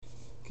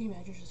Can you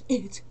imagine just,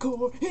 it's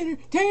core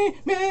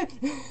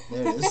entertainment?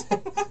 There it is.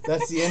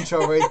 That's the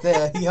intro right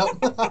there. Yep.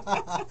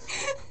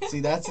 See,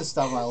 that's the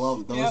stuff I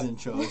love, those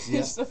intros. Yeah.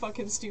 It's the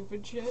fucking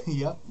stupid shit.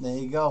 Yep, there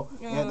you go.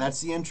 Yeah, that's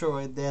the intro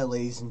right there,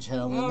 ladies and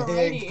gentlemen. Alrighty.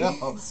 There you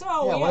go.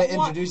 So, yeah, want to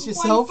introduce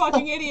yourself? One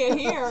fucking idiot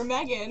here,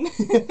 Megan.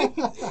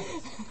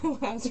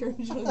 I was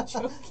originally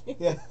joking.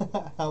 Yeah.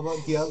 How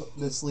about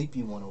the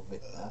sleepy one over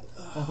there?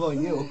 How about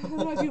you? I don't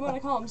know if you want to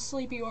call him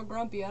sleepy or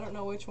grumpy. I don't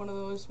know which one of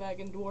those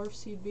fucking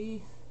dwarfs he'd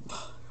be.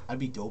 I'd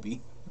be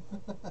Dobie.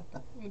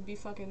 It'd be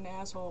fucking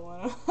asshole.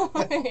 I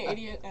don't know.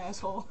 Idiot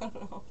asshole. I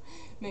don't know.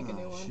 Make a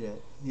new one.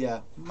 Shit. Yeah,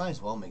 might as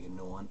well make a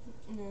new one.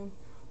 Yeah.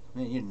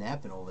 Man, you're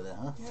napping over there,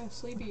 huh? Yeah,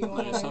 Sleepy, you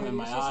want to There's something in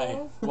introduce my eye.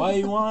 yourself? Why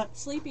you want?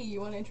 Sleepy,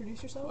 you want to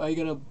introduce yourself? Why you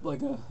got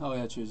oh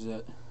yeah, choose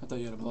it. I thought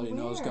you had a bloody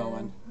nose Where?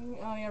 going.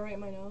 Oh yeah, right in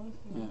my nose.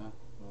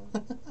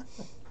 Yeah.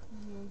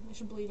 I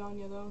should bleed on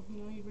you though.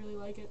 You know, you'd really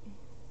like it.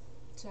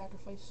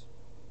 Sacrifice.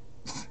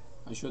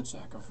 I should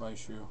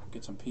sacrifice you.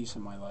 Get some peace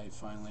in my life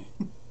finally.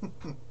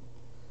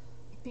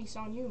 Peace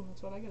on you.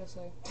 That's what I gotta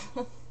say.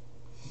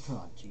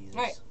 Oh,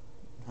 Jesus.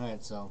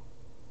 Alright, so.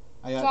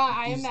 I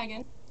am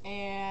Megan,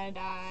 and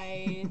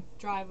I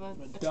drive a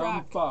Dumb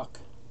truck. fuck.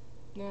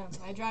 Yeah,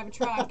 I drive a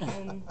truck,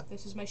 and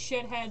this is my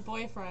shithead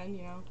boyfriend,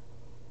 you know,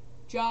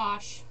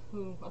 Josh,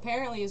 who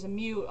apparently is a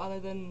mute other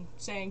than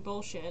saying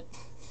bullshit,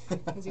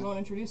 because he won't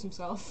introduce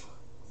himself.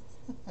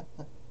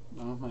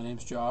 No, my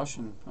name's Josh,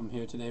 and I'm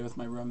here today with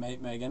my roommate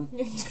Megan.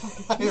 You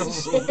fucking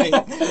piece of shit.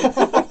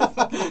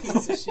 Fucking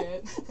piece of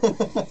shit.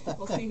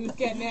 We'll see who's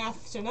getting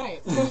asked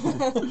tonight.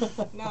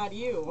 Not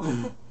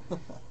you.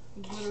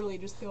 Literally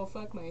just go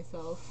fuck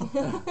myself.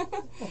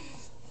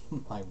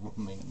 My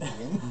roommate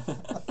Megan.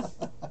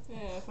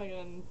 Yeah,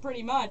 fucking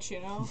pretty much,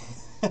 you know.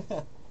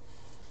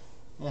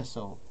 Yeah,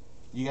 so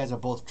you guys are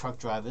both truck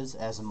drivers,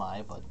 as am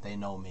I, but they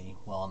know me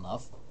well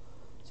enough.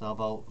 So how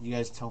about you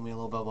guys tell me a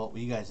little bit about what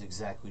you guys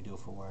exactly do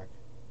for work?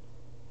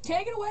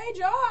 Take it away,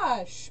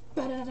 Josh!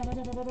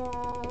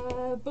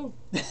 Boom.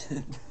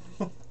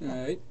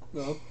 Alright,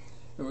 well,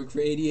 I work for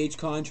ADH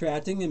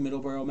Contracting in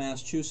Middleborough,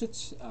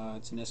 Massachusetts.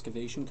 It's an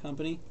excavation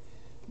company.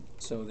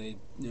 So they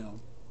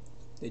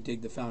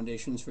dig the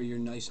foundations for your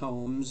nice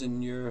homes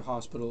and your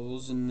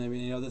hospitals and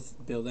every other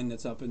building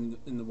that's up in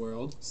the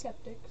world.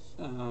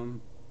 Septics.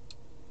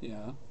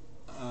 Yeah.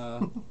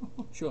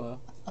 Sure.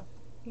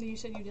 You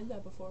said you did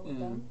that before with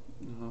them.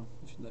 No,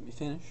 you should let me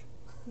finish.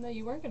 No,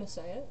 you weren't going to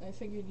say it. I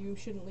figured you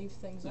shouldn't leave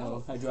things No,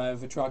 out. I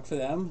drive a truck for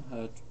them,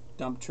 a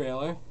dump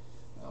trailer,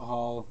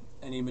 haul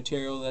any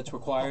material that's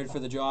required for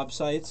the job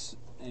sites,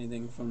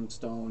 anything from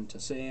stone to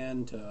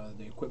sand to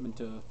the equipment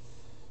to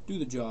do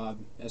the job,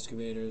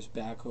 excavators,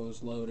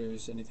 backhoes,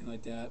 loaders, anything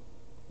like that,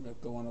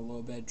 go on a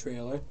low bed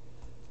trailer.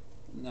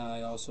 Now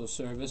I also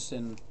service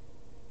and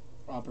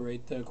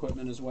operate the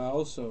equipment as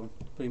well, so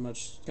pretty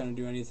much gonna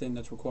do anything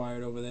that's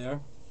required over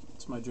there.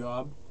 It's my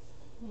job.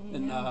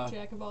 And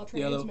Jack of all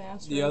trades,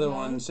 master. The other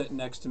one sitting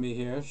next to me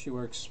here, she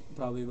works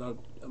probably about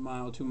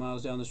 2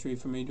 miles down the street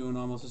from me, doing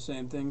almost the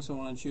same thing. So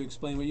why don't you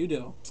explain what you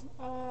do?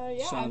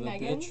 Yeah, Son I'm of a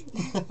Megan.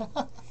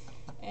 bitch.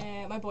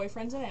 And my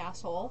boyfriend's an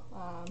asshole.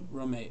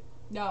 Roommate.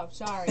 No,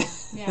 sorry.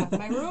 Yeah,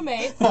 my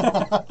roommate,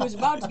 who's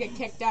about to get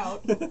kicked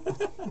out.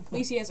 At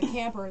least he has a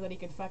camper that he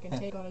could fucking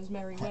take on his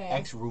merry way.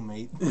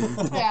 Ex-roommate.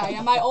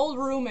 Yeah, my old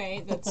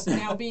roommate that's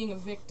now being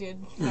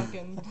evicted,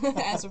 fucking,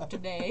 as of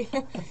today.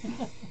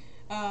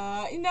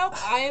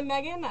 I am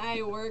Megan.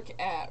 I work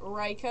at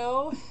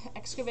Ryco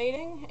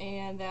Excavating,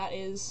 and that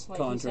is, like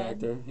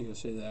Contractor. You gotta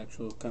say the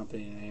actual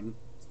company name.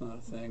 It's not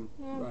a thing.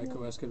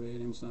 Ryco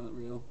Excavating's not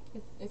real.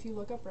 If you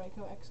look up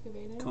Ryco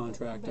Excavating,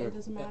 Contractor. but it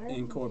doesn't matter.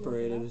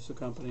 Incorporated is the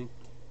company.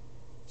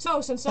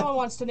 So, since someone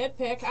wants to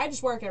nitpick, I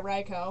just work at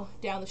Ryco,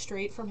 down the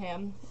street from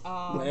him.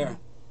 Where?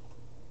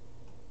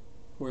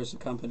 Where's the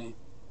company?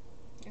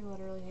 I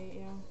literally hate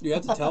you. You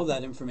have to tell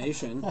that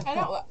information. I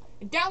know.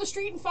 Down the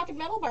street in fucking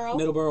Middleborough.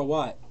 Middleborough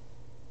what?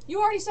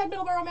 You already said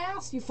Middleborough,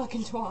 Mass, you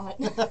fucking twat.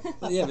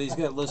 Yeah, but he's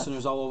got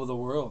listeners all over the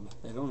world.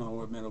 They don't know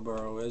what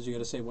Middleborough is. You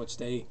gotta say what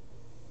state.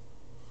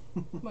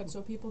 What,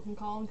 so people can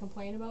call and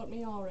complain about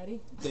me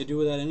already? They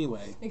do that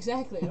anyway.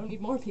 Exactly. I don't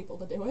need more people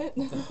to do it.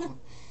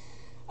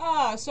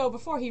 So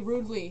before he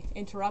rudely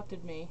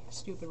interrupted me,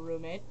 stupid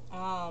roommate,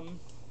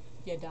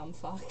 you dumb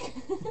fuck.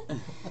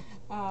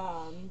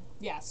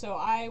 Yeah, so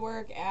I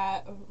work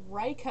at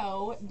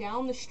Ryco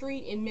down the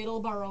street in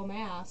Middleborough,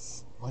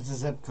 Mass. What's the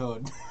zip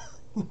code?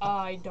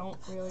 I don't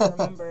really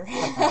remember.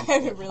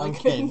 I really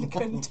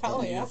couldn't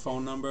tell you. Your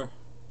phone number?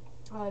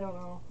 I don't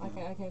know. I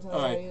can't tell All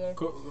you right. either.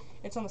 Cool.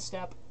 It's on the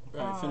step.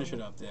 All right, finish it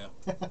up there.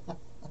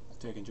 It's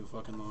taking too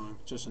fucking long.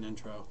 Just an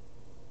intro.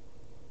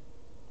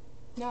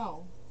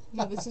 No,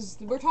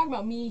 we're talking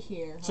about me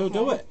here. So okay?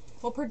 do it.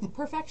 Well,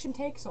 perfection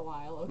takes a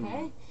while,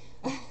 okay?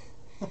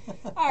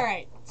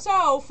 Alright,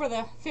 so for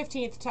the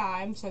 15th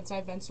time, since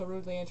I've been so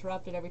rudely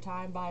interrupted every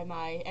time by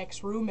my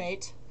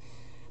ex-roommate,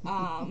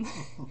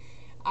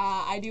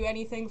 I do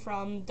anything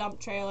from dump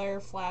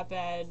trailer,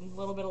 flatbed, a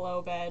little bit of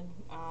low bed,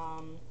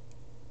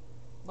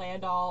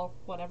 landall,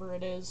 whatever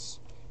it is,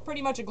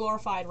 pretty much a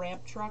glorified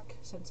ramp truck,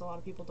 since a lot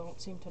of people don't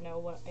seem to know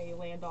what a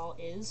Landau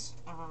is.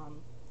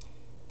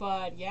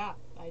 But yeah,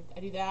 I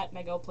do that and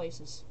I go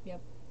places.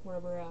 Yep,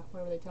 wherever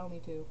they tell me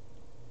to.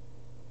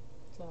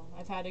 So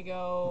I've had to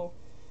go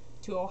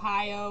to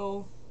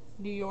Ohio,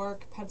 New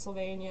York,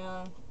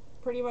 Pennsylvania,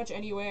 pretty much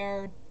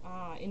anywhere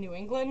in New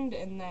England,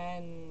 and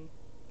then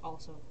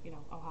also,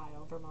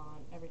 Ohio,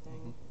 Vermont,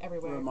 everything,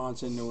 everywhere.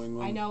 Vermont's in New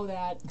England. I know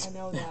that.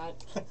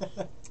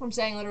 I'm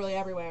saying literally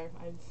everywhere.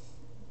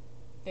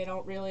 They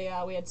don't really,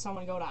 we had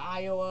someone go to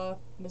Iowa,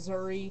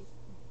 Missouri.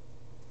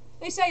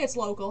 They say it's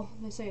local,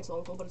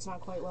 but it's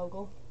not quite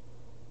local.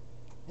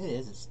 It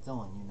is. It's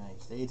still in the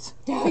United States.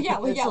 Yeah,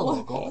 It's still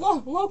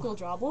local. Local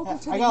job, local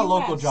to the U.S. I got a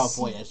local job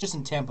for you. It's just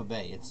in Tampa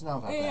Bay. It's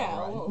not that bad,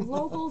 right?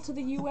 Local to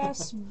the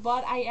U.S.,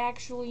 but I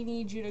actually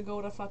need you to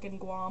go to fucking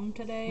Guam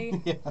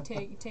today. Yeah.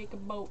 Take a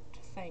boat,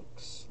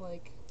 thanks.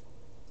 Like,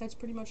 that's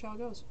pretty much how it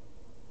goes.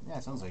 Yeah,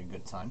 it sounds like a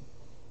good time.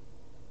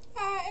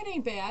 It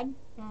ain't bad.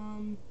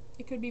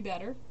 It could be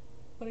better,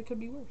 but it could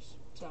be worse.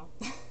 So.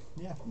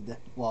 Yeah.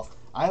 Well,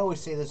 I always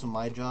say this with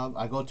my job.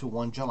 I go to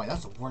one job,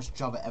 that's the worst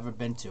job I've ever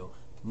been to.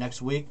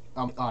 Next week,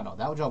 oh no,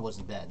 that job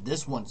wasn't bad.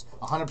 This one's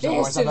 100%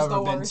 worst I've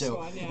ever been to.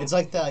 One, yeah. It's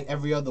like that. Like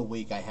every other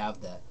week, I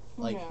have that.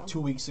 Like 2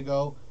 weeks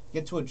ago,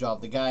 get to a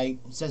job. The guy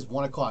says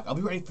 1 o'clock. I'll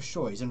be ready for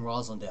sure. He's in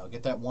Roslindale.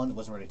 Get that one. It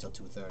wasn't ready till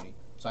 2:30.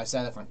 So I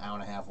sat there for an hour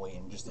and a half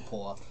waiting just to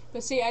pull up.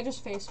 But see, I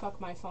just face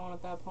fuck my phone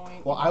at that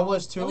point. Well, I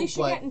was too. At least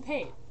you're getting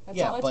paid. That's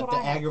but what the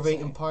I have to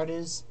aggravating say. part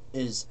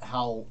is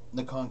how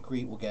the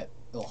concrete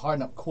it'll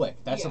harden up quick.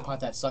 That's the part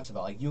that sucks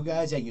about. Like you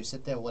guys, you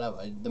sit there,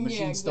 whatever. The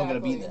machine's still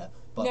gonna be there,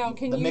 but now,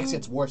 the mix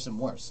gets worse and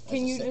worse.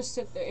 Can you just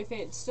sit there? If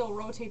it still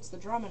rotates the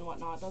drum and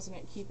whatnot, doesn't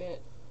it keep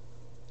it?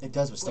 It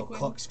does, but still liquid?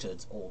 cooks because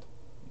it's old.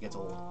 It gets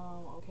old.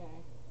 Oh, okay.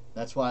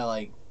 That's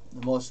why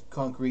the most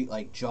concrete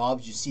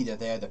jobs you see,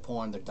 they're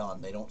pouring, they're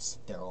done. They don't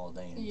sit there all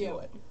day and do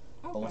it. Okay.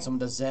 But when someone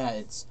does that,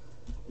 it's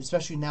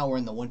especially now we're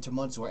in the winter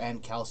months, we're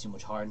adding calcium,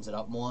 which hardens it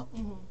up more.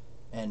 Mm-hmm.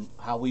 And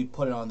how we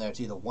put it on there, it's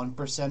either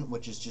 1%,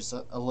 which is just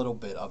a little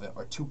bit of it,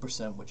 or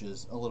 2%, which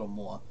is a little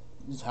more.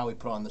 This is how we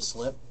put on the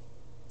slip.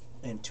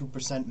 And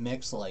 2%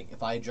 mix,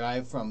 if I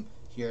drive from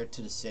here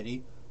to the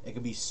city, it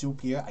could be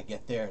soup here. I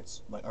get there,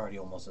 it's already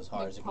almost as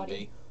hard as it could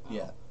be. Oh.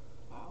 Yeah.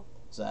 Wow.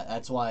 So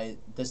that's why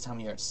this time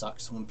of year it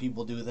sucks when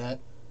people do that.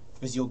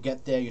 Because you'll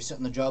get there, you're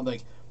sitting in the job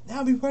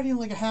I'll be ready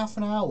in a half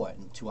an hour.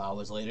 And 2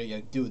 hours later, you're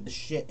like, dude, the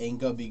shit ain't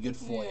going to be good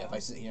for you if I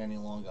sit here any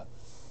longer.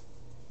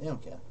 They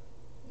don't care.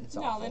 It's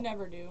no, awful. they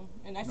never do.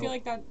 And I feel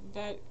like that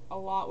a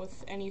lot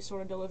with any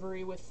sort of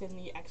delivery within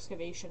the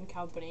excavation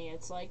company.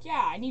 It's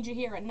I need you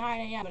here at 9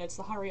 a.m. and it's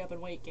the hurry up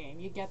and wait game.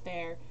 You get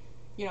there,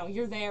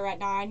 you're there at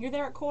 9, you're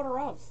there at quarter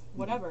of,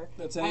 whatever.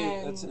 That's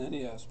in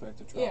any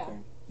aspect of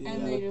trucking. Yeah.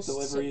 And they just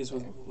deliveries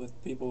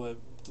with people that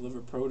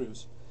deliver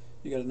produce.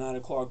 You got a 9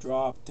 o'clock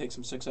drop. It takes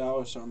them 6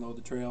 hours to unload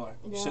the trailer.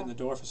 You sit in the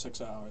door for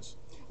 6 hours.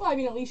 Well, I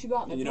mean, at least you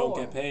got in the door. And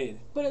you don't get paid.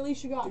 But at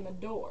least you got in the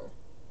door.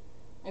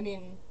 I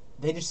mean...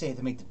 They just say it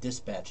to make the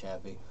dispatch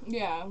happy.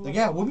 Yeah.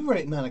 We'll be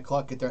ready at 9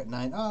 o'clock, get there at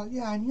 9. Oh,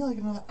 yeah, I need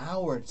another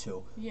hour or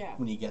two. Yeah.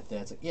 When you get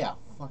there, it's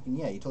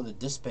you told the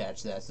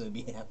dispatch that, so they'd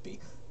be happy.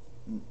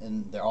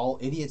 And they're all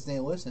idiots and they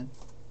listen.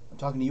 I'm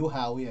talking to you,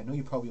 Howie. I know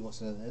you probably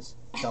listen to this,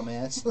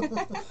 dumbass.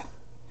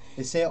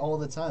 They say it all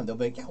the time. They'll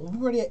be like, we'll be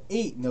ready at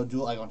 8. And they'll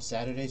do it on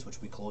Saturdays,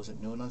 which we close at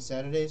noon on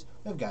Saturdays.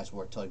 We have guys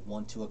work till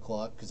 1, 2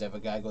 o'clock because they have a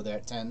guy go there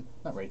at 10,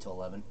 not ready till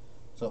 11.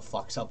 So it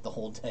fucks up the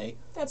whole day.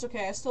 That's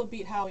okay. I still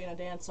beat Howie in a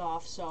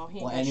dance-off, so he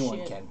ain't got anyone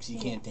shit. can, because he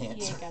can't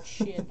dance. He ain't got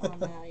shit on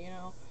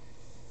that,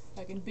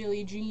 Fucking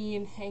Billie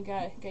Jean ain't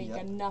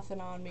got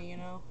nothing on me,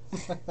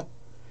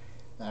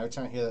 Now, every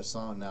time I hear that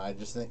song now, I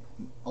just think,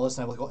 I'll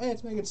listen, I'm like, hey,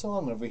 it's a good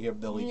song whenever we hear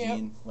Billie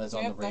Jean when it's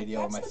on the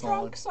radio on my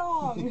phone. That's the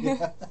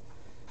drunk song.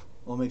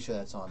 We'll make sure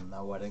that's on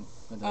our wedding.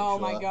 Oh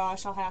my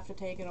gosh, I'll have to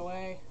take it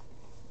away.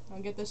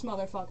 I'll get this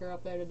motherfucker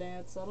up there to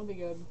dance. That'll be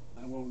good.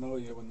 I won't know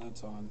you when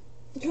that's on.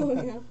 Oh,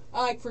 yeah.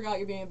 I forgot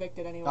you're being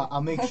evicted anyway.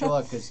 I'll make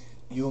sure, because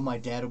you and my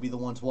dad will be the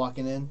ones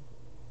walking in.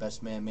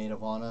 Best man, maid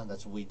of honor.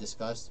 That's what we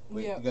discussed.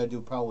 We got to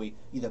do probably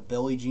either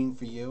Billie Jean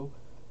for you,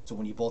 so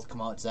when you both come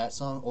out, it's that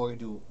song, or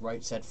do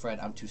Right Said Fred,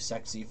 I'm Too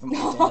Sexy from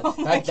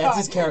my dad. That's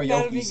his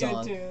karaoke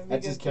song.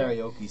 That's his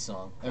karaoke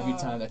song. Every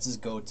time, that's his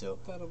go-to.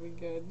 That'll be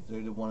good. So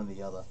we do one or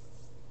the other.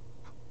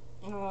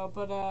 All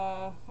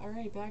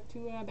right,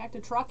 back to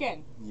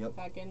trucking. Yep.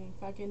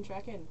 Fucking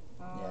trucking.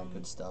 Yeah,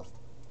 good stuff.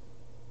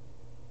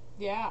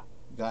 Yeah.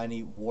 Got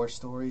any war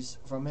stories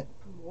from it?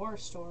 War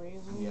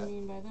stories? What do you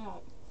mean by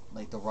that?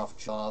 Like the rough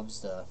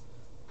jobs,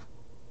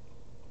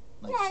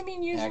 I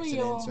mean, usually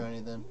accidents or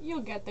anything?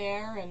 You'll get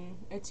there, and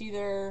it's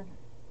either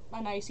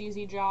a nice,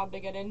 easy job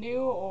to get into,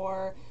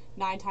 or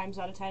 9 times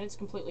out of 10, it's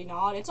completely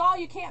not. It's,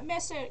 you can't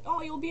miss it.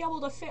 Oh, you'll be able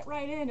to fit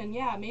right in, and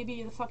yeah,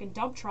 maybe the fucking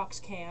dump trucks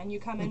can.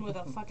 You come in with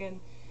a fucking,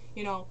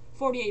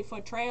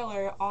 48-foot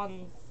trailer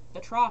on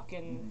the truck,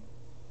 and...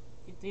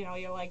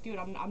 you're like, dude,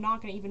 I'm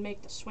not going to even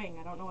make the swing.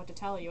 I don't know what to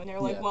tell you. And they're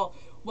like,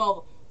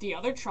 well, the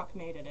other truck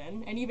made it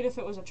in. And even if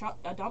it was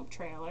a dump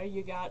trailer,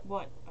 you got,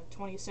 a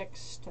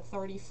 26 to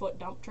 30 foot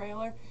dump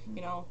trailer,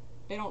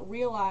 they don't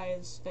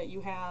realize that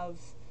you have,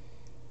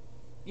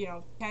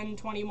 10,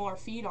 20 more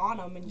feet on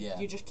them, and Yeah.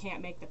 you just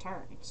can't make the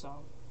turn.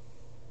 So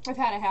I've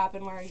had it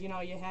happen where, you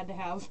had to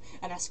have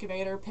an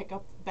excavator pick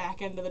up the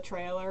back end of the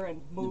trailer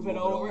and move it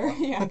over.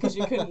 Yeah, because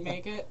you couldn't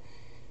make it.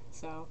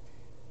 So,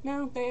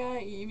 no,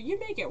 you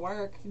make it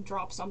work.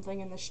 Drop something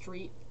in the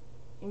street,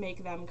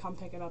 make them come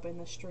pick it up in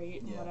the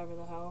street, Yeah. whatever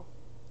the hell.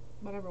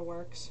 Whatever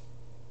works.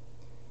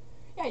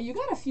 Yeah, you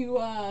got a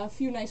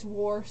few nice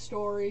war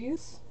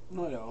stories.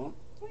 No, I don't.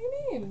 What do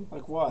you mean?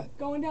 Like what?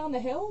 Going down the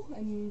hill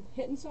and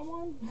hitting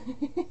someone?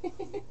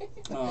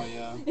 Oh,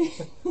 yeah.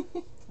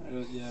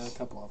 Yeah, a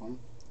couple of them.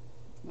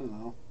 I don't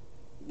know.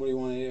 What do you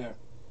want to hear?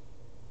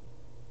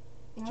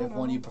 I Whichever don't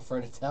one know. you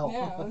prefer to tell.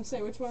 Yeah, let's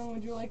say, which one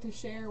would you like to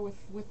share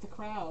with the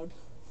crowd?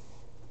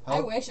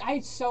 How- I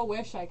so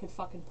wish I could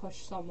fucking push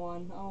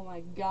someone. Oh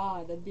my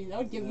god, that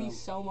would give me Yeah.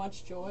 so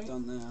much joy.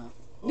 Done that.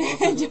 Well,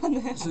 it's, a Done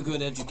good, that. it's a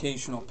good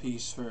educational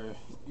piece for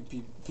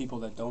people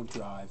that don't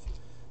drive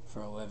for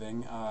a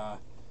living.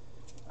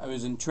 I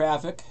was in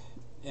traffic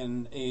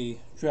in a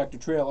tractor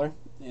trailer,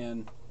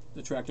 and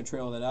the tractor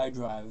trailer that I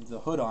drive, the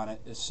hood on it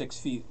is 6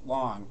 feet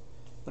long,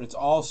 but it's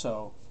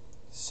also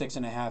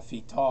 6.5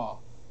 feet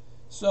tall.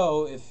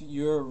 So if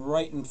you're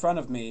right in front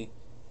of me,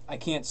 I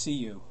can't see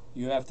you.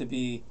 You have to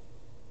be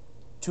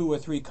 2 or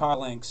 3 car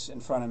lengths in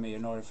front of me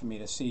in order for me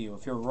to see you.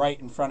 If you're right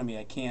in front of me,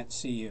 I can't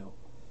see you.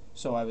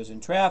 So I was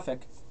in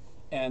traffic,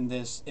 and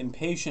this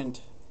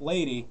impatient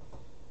lady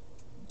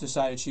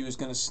decided she was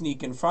going to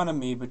sneak in front of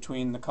me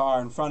between the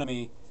car in front of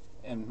me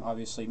and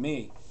obviously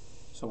me.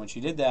 So when she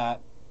did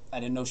that, I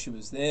didn't know she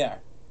was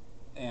there.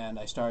 And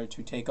I started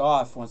to take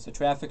off once the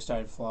traffic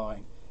started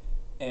flowing.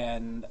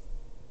 And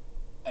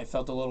I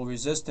felt a little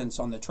resistance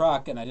on the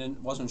truck, and I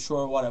wasn't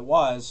sure what it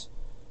was.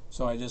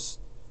 So I just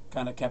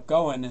kind of kept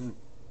going, and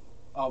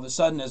all of a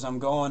sudden, as I'm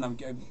going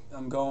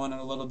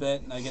a little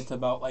bit, and I get to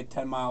about like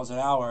 10 miles an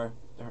hour,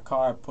 her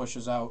car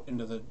pushes out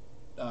into the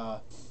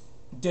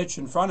ditch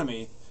in front of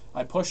me.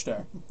 I pushed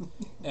her,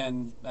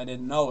 and I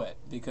didn't know it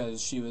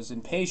because she was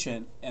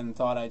impatient and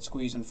thought I'd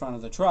squeeze in front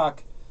of the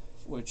truck,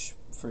 which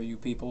for you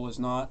people is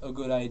not a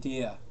good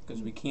idea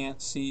because we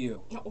can't see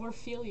you. Or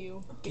feel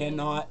you.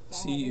 Cannot Bad.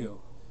 see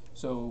you.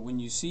 So when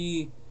you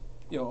see,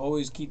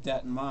 always keep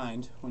that in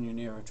mind when you're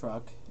near a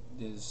truck,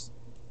 is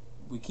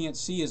we can't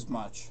see as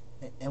much.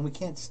 And we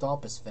can't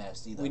stop as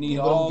fast either. We need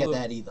People all don't get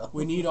the- that either.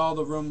 We need all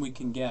the room we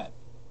can get.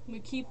 We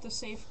keep the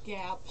safe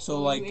gap. So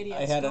you like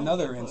idiots I had don't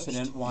another get pushed.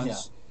 incident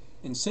once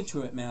in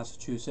Situate,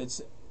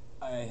 Massachusetts.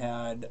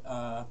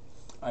 I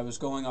was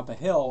going up a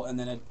hill, and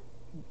then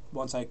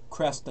once I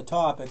crest the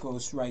top, it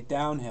goes right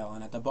downhill,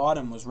 and at the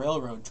bottom was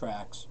railroad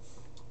tracks.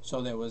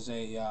 So there was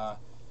a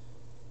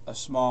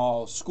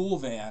small school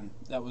van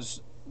that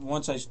was,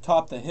 once I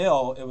topped the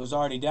hill, it was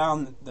already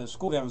down. The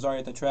school van was already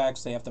at the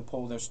tracks. They have to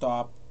pull their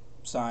stop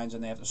signs,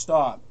 and they have to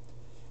stop.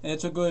 And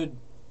it's a good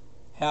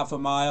half a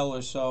mile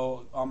or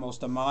so,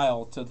 almost a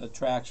mile to the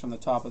tracks from the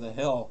top of the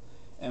hill.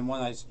 And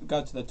when I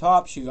got to the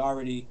top, she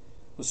already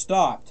was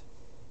stopped.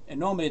 And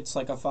normally it's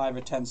like a 5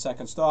 or 10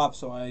 second stop,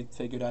 so I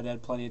figured I'd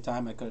had plenty of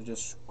time. I could have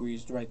just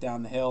squeezed right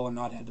down the hill and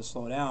not had to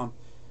slow down.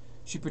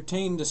 She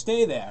pretended to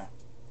stay there,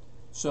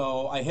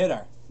 so I hit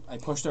her. I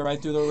pushed her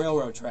right through the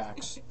railroad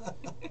tracks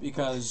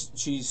because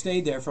she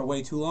stayed there for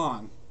way too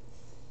long.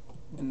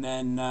 And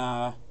then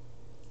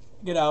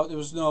get out. There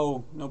was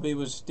nobody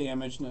was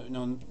damaged.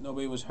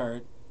 Nobody was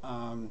hurt.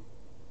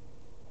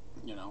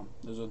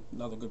 There's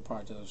another good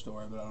part to the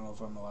story, but I don't know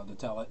if I'm allowed to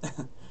tell it.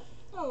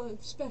 Oh,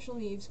 special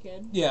needs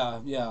kid.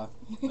 Yeah.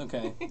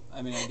 Okay.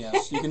 I mean, I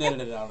guess you can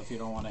edit it out if you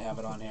don't want to have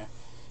it on here.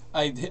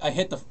 I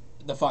hit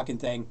the fucking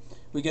thing.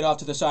 We get off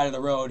to the side of the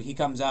road. He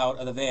comes out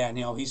of the van.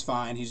 He's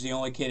fine. He's the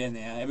only kid in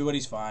there.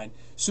 Everybody's fine.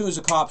 As soon as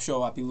the cops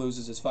show up, he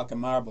loses his fucking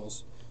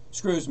marbles.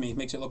 Screws me.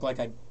 Makes it look like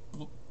I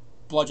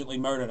bludgeoningly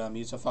murdered him.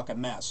 He's a fucking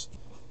mess.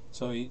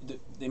 So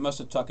they must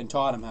have fucking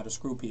taught him how to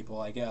screw people,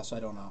 I guess.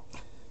 I don't know.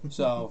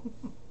 So,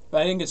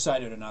 but I didn't get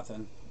cited or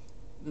nothing.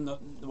 No,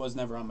 it was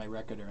never on my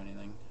record or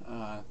anything.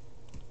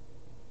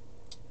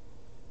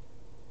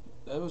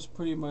 That was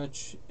pretty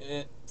much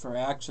it for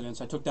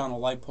accidents. I took down a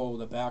light pole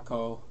with a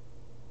backhoe.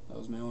 That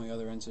was my only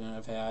other incident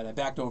I've had. I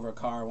backed over a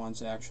car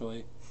once,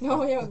 actually.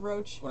 Oh, yeah, with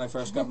Roach. When I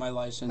first got my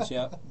license,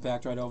 yeah.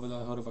 Backed right over the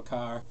hood of a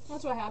car.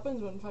 That's what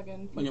happens when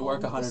fucking When you people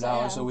work 100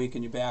 decide- hours a week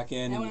and you back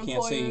in and and when you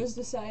can't see. employers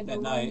decide to at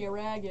run night. you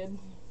ragged.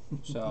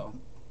 So,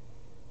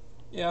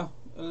 yeah,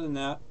 other than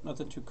that,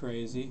 nothing too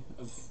crazy.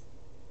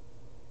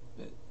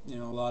 A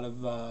lot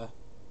of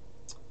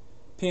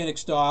panic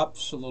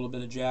stops, a little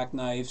bit of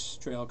jackknifes,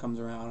 trail comes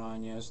around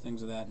on you,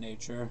 things of that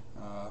nature.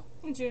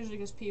 It's usually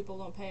because people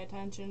don't pay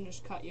attention,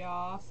 just cut you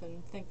off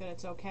and think that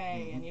it's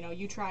okay. Mhm. And,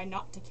 you try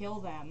not to kill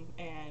them.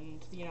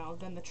 And,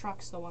 then the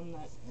truck's the one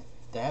that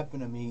That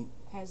happened to me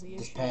has the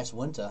this issue. past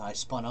winter. I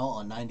spun out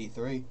on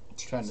 93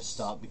 trying to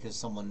stop because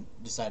someone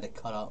decided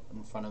to cut out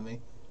in front of me.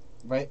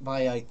 Right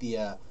by I think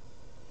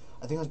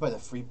it was by the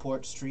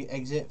Freeport Street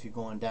exit if you're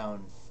going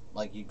down,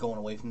 like you're going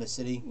away from the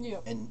city. Yeah.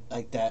 And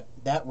like that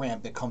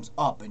ramp that comes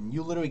up and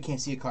you literally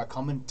can't see a car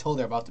coming until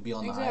they're about to be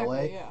on the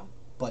highway. Yeah.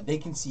 but they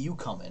can see you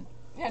coming.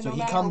 Yeah, So no he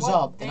matter comes what,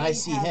 up, and they I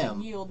see have to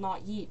him. Yield,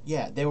 not yeet.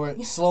 Yeah, they were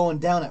slowing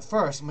down at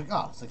first. I'm like,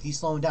 oh, it's like he's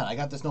slowing down. I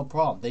got this, no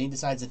problem. Then he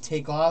decides to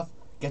take off,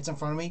 gets in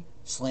front of me,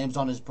 slams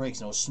on his brakes,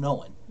 and it was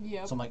snowing.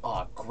 Yep. So I'm like,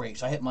 oh, great.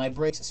 So I hit my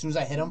brakes. As soon as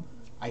I hit him,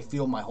 I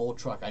feel my whole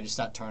truck. I just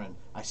start turning.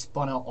 I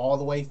spun out all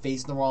the way,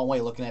 facing the wrong way,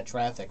 looking at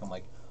traffic. I'm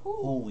like,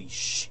 holy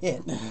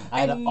shit.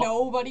 And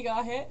nobody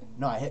got hit?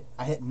 No,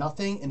 I hit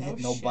nothing and No hit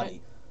nobody.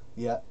 shit.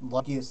 Yeah,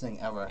 luckiest thing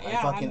ever. Yeah,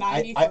 I fucking I'm I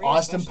 93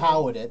 Austin especially.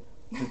 powered it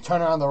to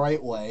turn around the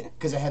right way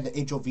because I had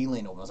the HOV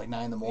lane open. It was like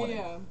 9 in the morning.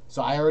 Yeah.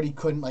 So I already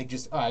couldn't like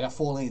just, I got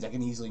 4 lanes, I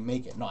can easily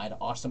make it. No, I had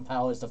Austin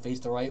powers to face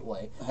the right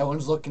way.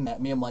 Everyone's looking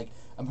at me. I'm like,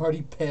 I'm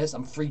already pissed.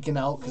 I'm freaking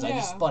out because I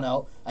just Yeah. spun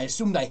out. I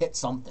assumed I hit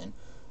something.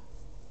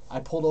 I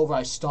pulled over.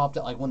 I stopped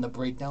at like one of the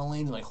breakdown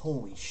lanes. I'm like,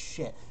 holy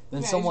shit.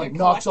 Then Yeah, someone you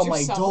knocks collect on my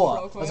yourself door.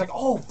 real I was quick. like,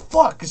 oh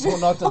fuck! 'Cause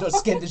someone knocked on the door,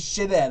 scared the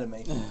shit out of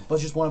me. But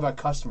it's just one of our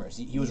customers.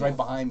 He was Yeah. right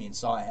behind me and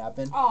saw it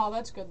happen. Oh,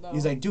 that's good though.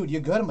 He's like, dude,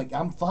 you're good. I'm like,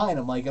 I'm fine.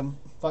 I'm like,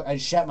 I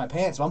just shat my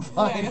pants, so I'm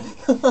fine. Yeah.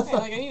 Hey,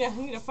 like I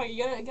need a fight.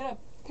 You got a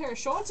pair of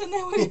shorts in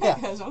there with Yeah. that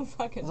because I'm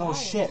fucking Oh dying.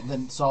 shit! And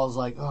then so I was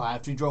like, oh,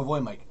 after he drove away,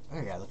 I'm like,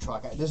 I got the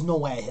truck. There's no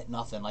way I hit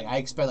nothing. Like I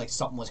expect like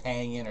something was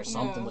hanging or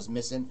something Yeah. was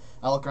missing.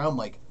 I look around, I'm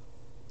like,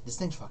 this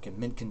thing's fucking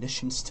mint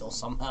condition still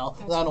somehow.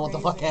 That's I don't know what the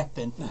fuck crazy.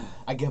 happened.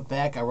 I get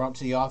back, I run up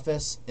to the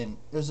office, and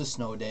it was a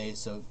snow day,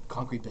 so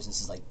concrete business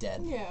is like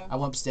dead. Yeah. I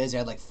went upstairs, I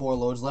had like 4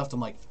 loads left. I'm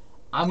like,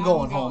 I'm I'm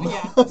going home.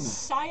 Yeah.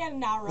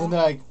 Sayonara. And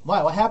they're like,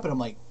 why? What happened? I'm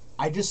like,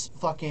 I just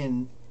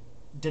fucking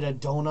did a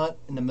donut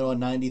in the middle of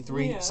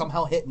 93, Yeah.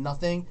 somehow hit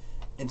nothing,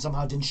 and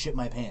somehow didn't shit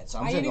my pants. So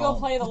I'm I just need to gonna go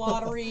home. play the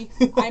lottery.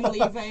 I'm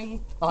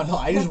leaving. Oh no,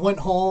 I just went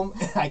home.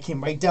 I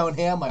came right down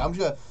here. I'm like, I'm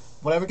just gonna,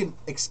 whatever can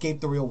escape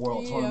the real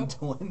world. Is what I'm Yep.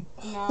 doing.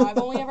 No, I've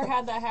only ever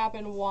had that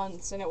happen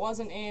once, and it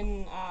wasn't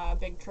in a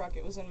big truck.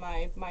 It was in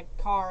my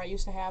car. I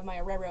used to have my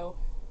Arrero.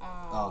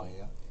 Oh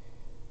yeah.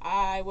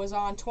 I was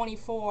on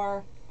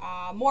 24,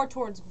 more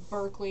towards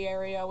Berkeley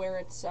area where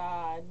it's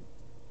a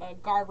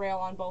guardrail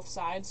on both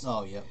sides.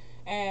 Oh yeah.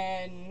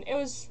 And it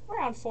was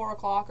around 4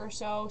 o'clock or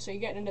so, so you're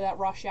getting into that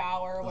rush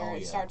hour where Oh,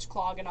 it yeah. starts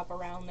clogging up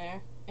around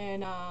there.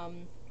 And,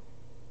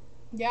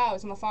 yeah, I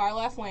was in the far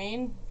left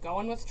lane,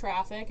 going with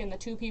traffic, and the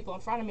 2 people in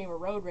front of me were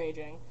road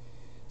raging.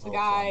 So the Oh,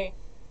 guy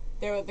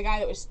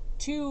that was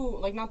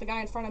not the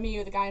guy in front of me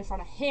or the guy in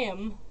front of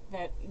him,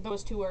 that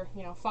those 2 were,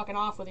 fucking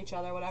off with each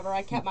other, whatever.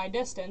 I kept my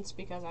distance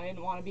because I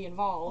didn't want to be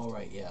involved. All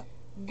right. Yeah.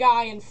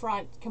 Guy in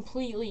front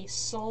completely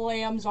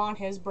slams on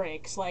his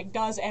brakes, like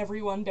does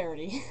everyone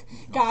dirty.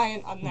 Guy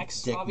in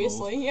next, Dick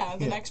obviously, move. yeah,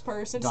 the Yeah. next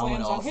person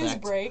Domino slams on his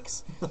effect.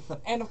 brakes,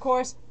 and of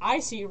course I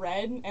see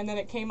red, and then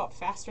it came up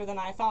faster than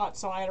I thought.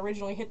 So I had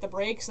originally hit the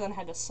brakes, then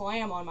had to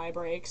slam on my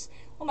brakes.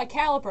 Well, my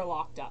caliper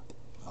locked up.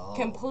 Oh.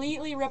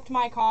 Completely ripped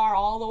my car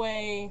all the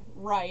way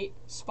right,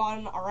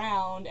 spun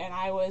around, and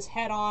I was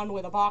head on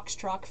with a box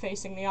truck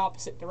facing the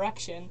opposite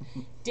direction.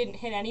 Didn't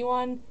hit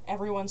anyone,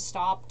 everyone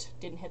stopped,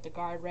 didn't hit the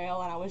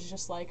guardrail, and I was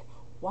just like,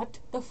 what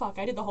the fuck?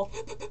 I did the whole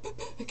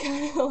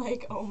kind of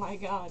like, oh my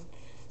god.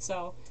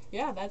 So,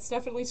 yeah, that's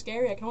definitely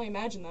scary. I can only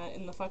imagine that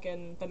in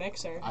the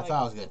mixer. I Like,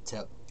 thought I was gonna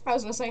tip. I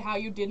was gonna say how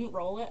you didn't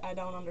roll it, I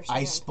don't understand.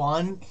 I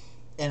spun,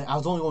 and I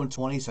was only going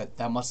 20, so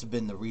that must have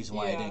been the reason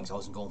why I Yeah. didn't. 'Cause I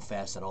wasn't going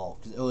fast at all.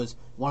 'Cause it was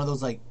one of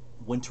those like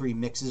wintry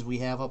mixes we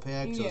have up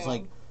here. 'Cause it was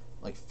Yeah.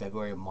 like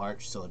February or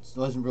March, so it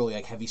wasn't really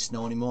like heavy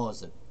snow anymore. It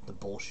was the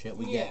bullshit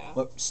we get. Yeah.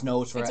 What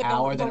snows for It's an like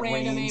hour, the then it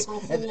random rains, April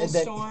and Fool's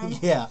then storm.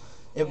 yeah.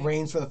 It Yeah.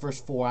 rains for the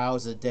first 4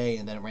 hours a day,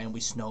 and then it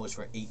randomly snows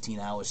for 18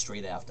 hours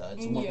straight after. It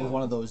Yeah. was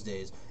one of those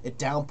days. It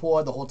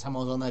downpoured the whole time I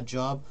was on that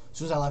job. As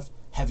soon as I left,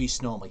 heavy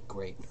snow. I'm like,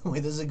 great.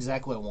 Wait, this is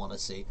exactly what I want to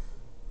see.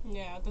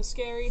 Yeah, the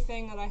scary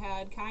thing that I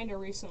had kind of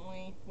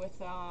recently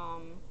with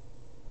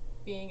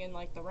being in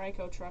like the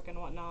Ryco truck and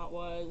whatnot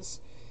was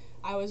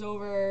I was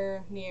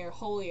over near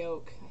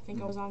Holyoke. I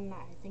think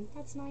I think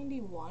that's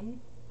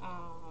 91.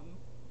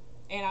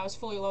 And I was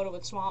fully loaded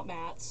with swamp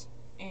mats,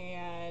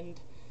 and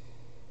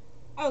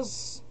I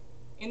was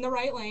in the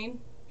right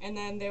lane, and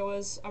then there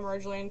was a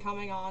merge lane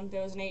coming on.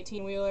 There was an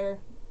 18-wheeler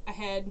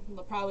ahead,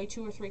 probably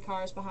 2 or 3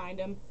 cars behind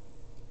him,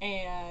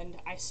 and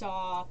I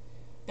saw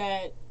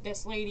that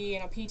this lady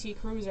in a PT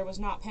Cruiser was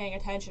not paying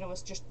attention and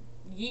was just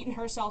yeeting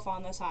herself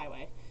on this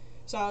highway.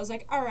 So I was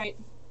like, alright,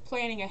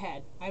 planning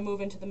ahead. I move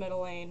into the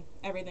middle lane,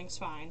 everything's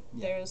fine.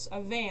 Yeah. There's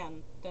a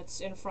van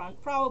that's in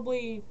front,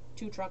 probably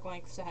 2 truck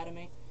lengths ahead of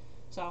me.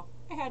 So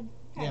I had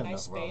Yeah,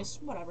 nice enough room. space,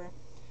 whatever.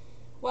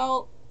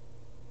 Well,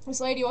 this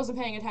lady wasn't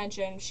paying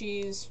attention.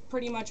 She's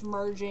pretty much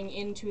merging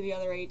into the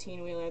other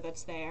 18-wheeler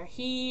that's there.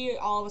 He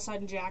all of a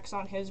sudden jacks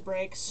on his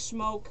brakes,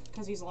 smoke,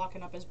 because he's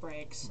locking up his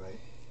brakes. Right.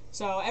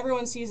 So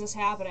everyone sees this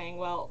happening.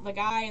 Well, the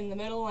guy in the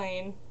middle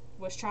lane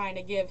was trying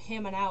to give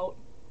him an out,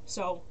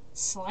 so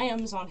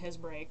slams on his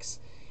brakes.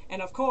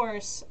 And of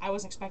course, I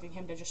wasn't expecting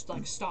him to just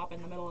like stop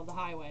in the middle of the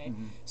highway.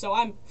 Mhm. So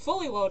I'm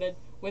fully loaded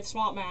with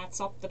swamp mats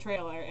up the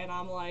trailer, and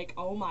I'm like,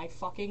 oh my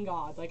fucking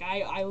god. Like,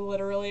 I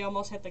literally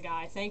almost hit the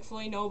guy.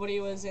 Thankfully, nobody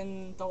was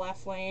in the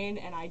left lane,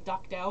 and I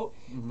ducked out.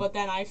 Mhm. But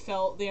then I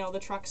felt, the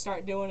truck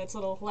start doing its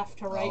little left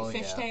to right Oh,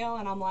 yeah. fishtail,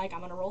 and I'm like, I'm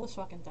gonna roll this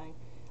fucking thing.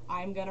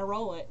 I'm gonna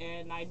roll it.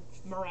 And I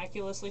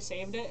miraculously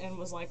saved it and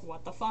was like,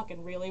 what the fuck,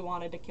 and really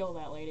wanted to kill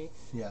that lady.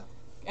 Yeah.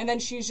 And then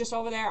she's just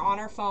over there on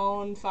her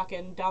phone,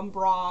 fucking dumb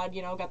broad,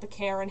 you know, got the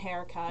Karen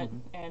haircut,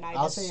 and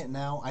I'll say it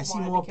now. I see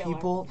wanted to more kill her.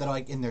 people that are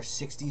like in their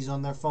 60s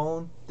on their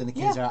phone than the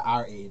kids Yeah. that are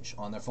our age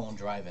on their phone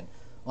driving.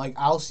 Like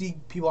I'll see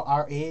people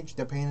our age,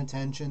 they're paying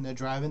attention, they're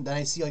driving. Then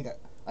I see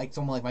like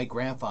someone like my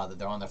grandfather,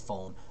 they're on their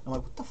phone. I'm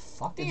like, what the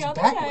fuck? The It's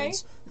other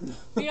backwards.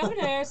 The other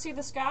day, I see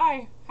this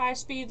guy, high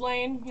speed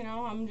lane, you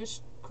know, I'm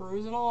just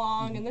cruising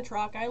along in the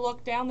truck. I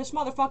look down, this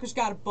motherfucker's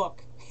got a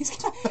book.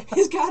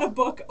 He's got a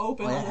book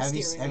open Oh, yeah, on the have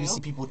you steering wheel.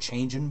 seen people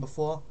changing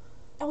before?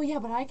 Oh yeah,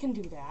 but I can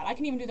do that. I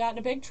can even do that in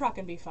a big truck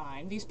and be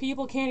fine. These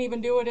people can't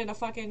even do it in a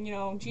fucking, you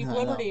know, Jeep No,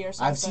 Liberty no. or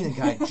something. I've seen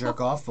a guy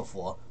jerk off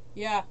before.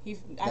 Yeah,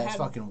 That's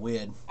fucking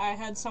weird. I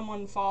had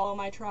someone follow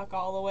my truck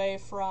all the way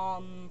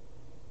from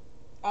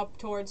up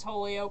towards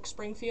Holyoke,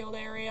 Springfield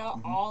area,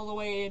 Mm-hmm. all the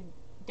way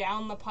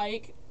down the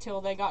pike till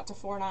they got to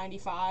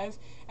 495.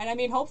 And I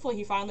mean, hopefully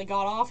he finally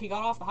got off. He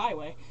got off the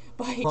highway,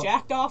 but he Well-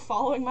 jacked off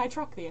following my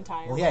truck the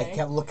entire Well, yeah, way. he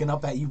kept looking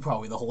up at you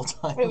probably the whole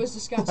time. It was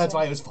disgusting. That's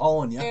why he was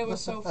following you. It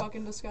was so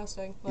fucking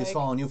disgusting. He was Like,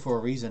 following you for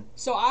a reason.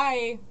 so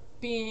I,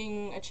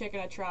 being a chick in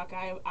a truck,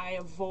 I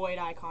avoid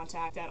eye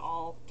contact at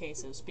all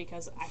cases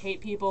because I hate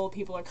people.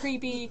 People are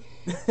creepy.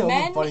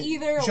 Men Funny.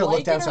 either You should have like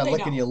looked down, it or started they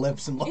licking don't. your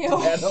lips and looking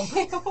Ew. at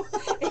him.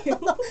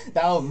 Ew.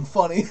 That would have been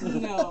funny.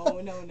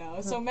 No.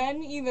 So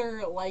men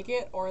either like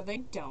it or they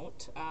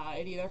don't.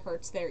 It either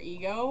hurts their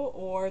ego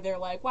or they're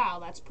like, wow,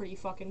 that's pretty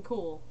fucking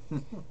cool.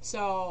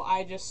 So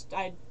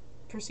I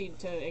proceed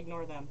to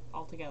ignore them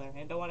altogether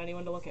and don't want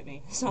anyone to look at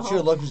me. So You should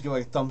have looked, just give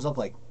like a thumbs up,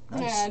 like,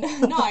 nice. and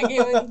no, I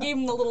gave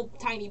him the little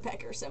tiny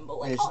pecker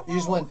symbol. Like, oh, You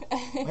just no. went,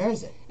 where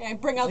is it? And I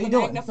bring out What are the you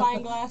doing?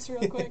 magnifying glass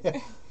real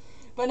quick.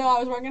 But no, I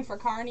was working for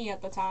Carney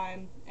at the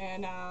time,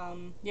 and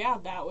yeah,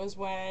 that was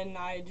when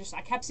I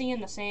kept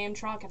seeing the same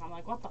truck, and I'm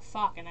like, what the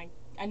fuck? And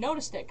I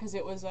noticed it because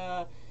it was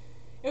a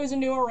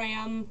newer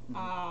Ram,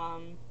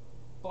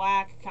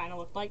 black, kind of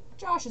looked like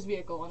Josh's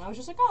vehicle, and I was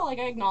just like, oh, like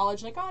I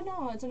acknowledged, like, oh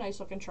no, it's a nice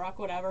looking truck,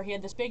 whatever. He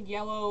had this big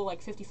yellow,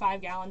 like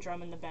 55-gallon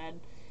drum in the bed,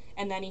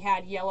 and then he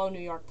had yellow New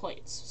York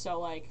plates. So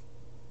like,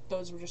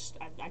 those were just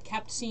I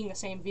kept seeing the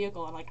same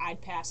vehicle, and like I'd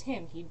pass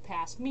him, he'd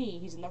pass me.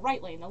 He's in the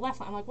right lane, the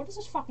left lane. I'm like, what is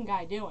this fucking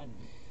guy doing?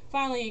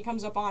 Finally, he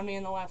comes up on me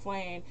in the left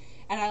lane,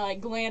 and I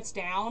like glanced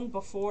down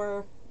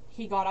before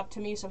he got up to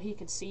me so he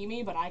could see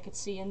me, but I could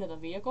see into the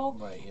vehicle.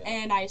 Right, yeah.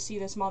 And I see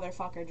this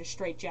motherfucker just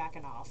straight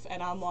jacking off.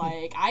 And I'm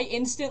like, I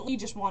instantly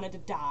just wanted to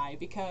die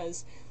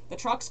because the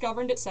truck's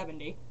governed at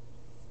 70.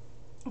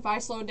 If I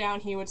slowed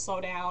down, he would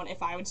slow down.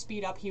 If I would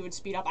speed up, he would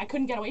speed up. I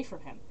couldn't get away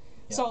from him.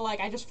 Yeah. So, like,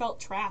 I just felt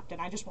trapped, and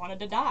I just wanted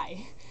to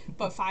die.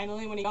 But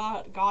finally, when he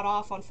got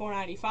off on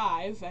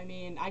 495, I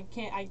mean,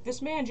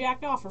 this man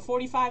jacked off for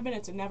 45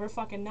 minutes and never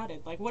fucking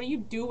nutted. Like, what are you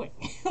doing?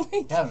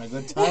 Like, Having a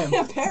good time.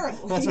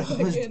 apparently. That's what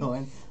I was Fucking,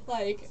 doing.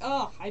 Like,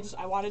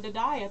 I wanted to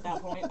die at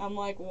that point. I'm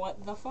like,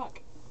 what the fuck?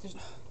 Just,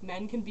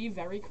 men can be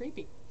very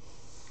creepy.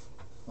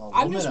 Well,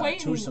 I'm women just are waiting,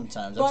 too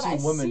sometimes. but I've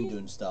seen I women see-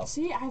 doing stuff.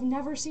 See, I've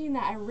never seen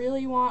that. I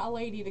really want a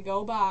lady to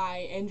go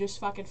by and just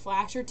fucking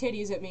flash her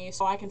titties at me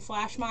so I can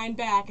flash mine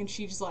back, and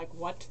she's like,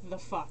 what the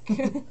fuck?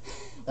 That's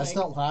Like-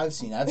 not what I've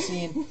seen. I've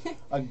seen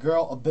a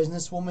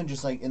businesswoman,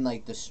 just like in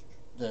like the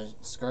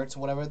skirts or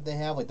whatever they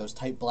have, like those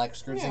tight black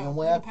skirts Yeah, they can like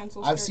wear. a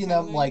pencil I've skirt seen kind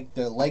of them thing. like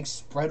their legs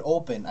spread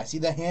open. I see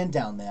their hand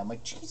down there. I'm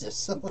like,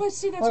 Jesus. But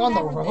see, that's Like what, on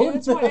the road?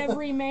 that's what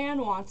every man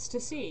wants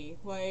to see.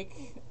 Like,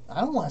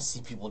 I don't want to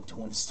see people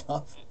doing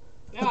stuff.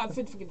 I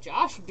think fucking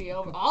Josh would be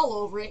all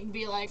over it and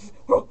be like,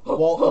 Well,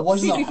 it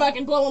wasn't he'd be a-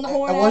 fucking blowing the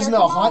horn it at wasn't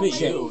her. a Come hot on, Be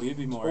chick. lady. you. He'd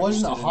be more It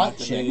wasn't a interested in hot that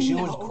than chick. me. She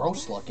No. was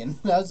gross looking.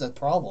 That was the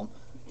problem.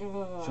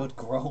 Ugh. She was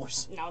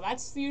gross. No,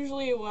 that's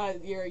usually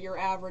what your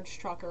average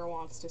trucker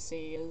wants to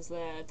see is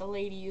that the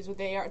ladies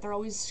they're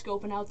always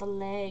scoping out the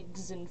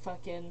legs and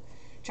fucking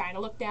trying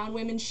to look down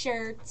women's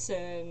shirts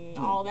and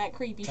all that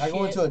creepy Try shit.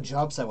 going to a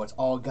job site where it's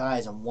all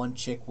guys and one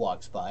chick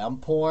walks by. I'm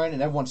pouring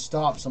and everyone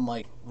stops. I'm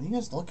like, what are you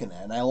guys looking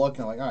at? And I look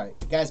and I'm like, all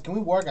right, guys, can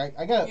we work? I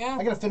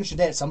gotta finish the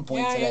day at some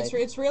point yeah,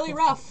 today. it's really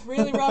rough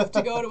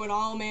to go to an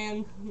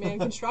all-man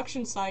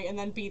construction site and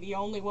then be the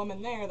only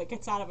woman there that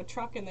gets out of a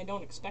truck and they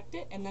don't expect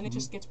it, and then it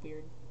just gets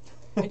weird.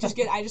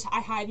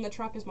 I hide in the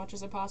truck as much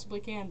as I possibly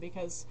can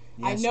because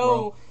I Yes,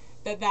 know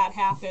that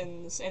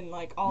happens, and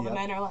like all the Yep.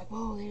 men are like,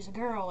 whoa, there's a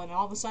girl, and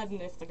all of a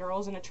sudden if the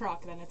girl's in a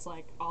truck, then it's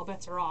like all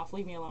bets are off,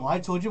 leave me alone. Well, I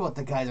told you about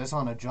the guys I saw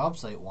on a job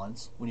site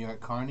once when you were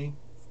at Kearney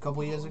a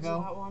couple years What was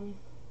ago. that one?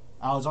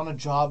 I was on a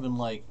job in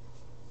like,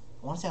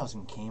 I want to say I was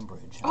in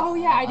Cambridge. Oh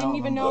yeah, I don't didn't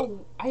even remember.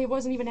 know. I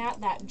wasn't even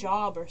at that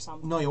job or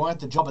something. No, you weren't at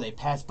the job, but they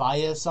passed by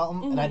you or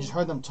something, and I Mhm. just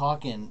heard them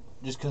talking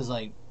just because,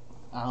 like,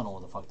 I don't know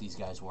what the fuck these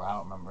guys were. I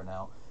don't remember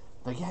now.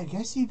 Like, yeah, you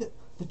guys see the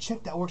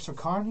chick that works for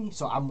Kearney?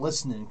 So I'm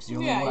listening because the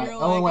only Yeah, one, you're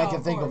only like, one I oh, can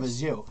of think of course.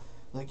 is you.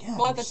 Like, yeah.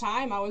 Well, I'm at the just-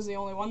 time, I was the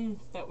only one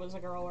that was a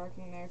girl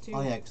working there too.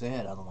 Oh yeah, because they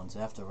had other ones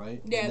after,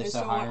 right? Yeah, They so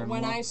started hiring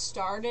when more? I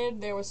started,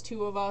 there was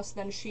 2 of us.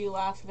 Then she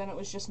left. Then it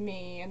was just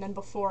me. And then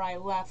before I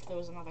left, there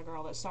was another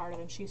girl that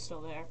started, and she's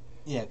still there.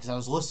 Yeah, because I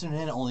was listening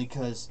in only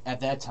because at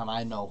that time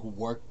I know who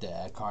worked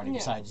there at Carney Yeah.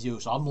 besides you,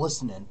 so I'm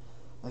listening.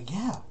 Like,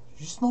 yeah,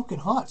 you're smoking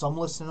hot. So I'm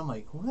listening. I'm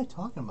like, what are they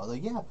talking about?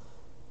 Like, yeah.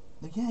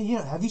 Like,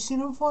 yeah. Have you seen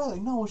her before?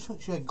 Like, no.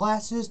 She had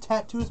glasses,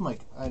 tattoos. I'm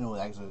like, I know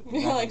exactly.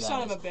 You're like, that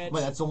son is. of a bitch.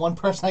 But that's the one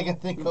person I can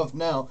think of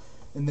now.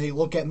 And they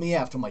look at me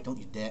after. I'm like, don't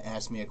you dare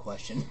ask me a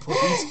question,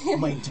 please. I'm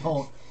like,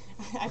 don't.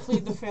 I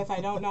plead the fifth. I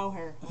don't know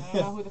her. I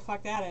don't know who the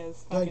fuck that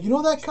is. You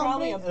know that She's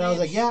probably company? a And I was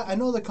like, bitch. yeah, I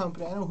know the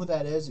company. I know who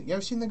that is. You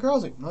ever seen the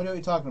girls? Like, no idea what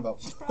you're talking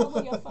about. She's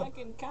probably a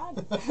fucking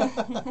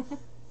cunt.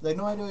 Like,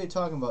 no idea what you're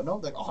talking about. No,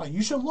 like, oh,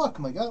 you should look.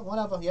 I'm like, oh,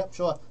 whatever. Yep,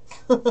 sure.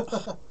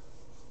 I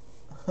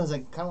was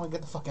like, kind of want to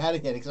get the fuck out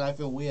of here because I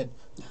feel weird.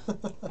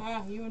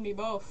 You and me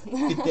both.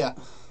 Yeah.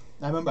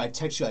 I remember I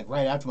texted you like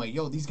right after, I'm like,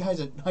 yo, these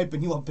guys are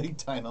hyping you up big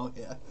time out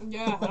here.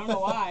 Yeah, I don't know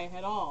why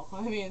at all.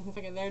 I mean,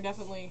 fucking, they're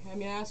definitely. I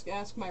mean,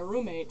 ask my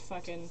roommate.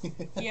 Fucking,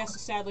 he has to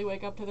sadly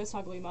wake up to this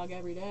ugly mug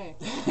every day.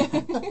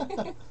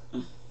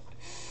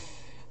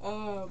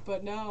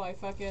 But no, I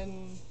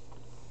fucking.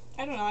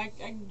 I don't know.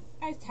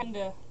 I tend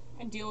to.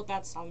 I deal with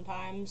that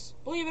sometimes.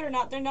 Believe it or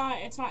not, they're not.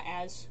 It's not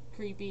as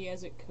creepy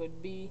as it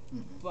could be,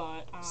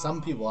 but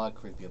Some people are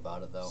creepy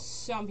about it though.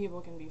 some people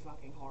can be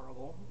fucking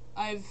horrible.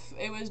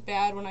 It was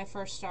bad when I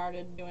first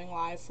started doing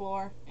live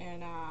floor,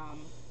 and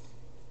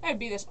there'd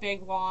be this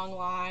big long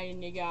line,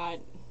 and you got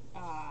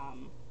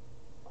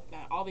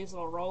all these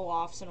little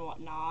roll-offs and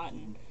whatnot,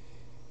 and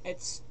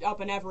it's up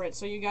in Everett,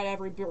 so you got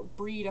every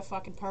breed of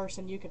fucking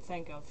person you could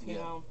think of, you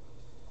know.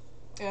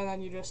 And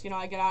then you just,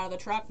 I get out of the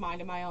truck,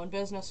 minding my own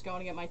business, going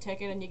to get my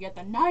ticket, and you get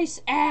the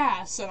nice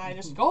ass, and I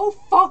just go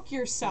fuck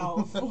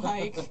yourself.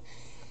 Like,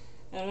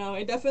 I don't know,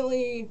 it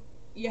definitely,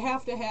 you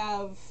have to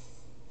have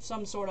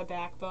some sort of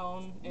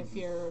backbone if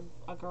you're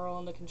a girl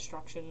in the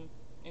construction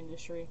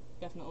industry,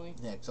 definitely.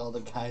 Yeah, because all the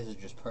guys are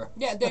just perps.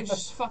 Yeah, they're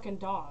just fucking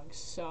dogs,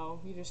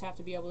 so you just have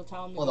to be able to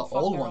tell them to Well, go the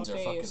fuck old their ones own are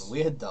face. fucking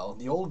weird though.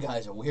 The old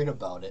guys are weird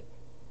about it.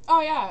 Oh,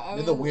 yeah.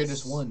 They're the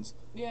weirdest ones.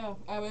 Yeah,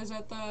 I was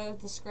at the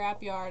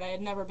scrapyard. I had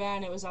never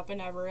been. It was up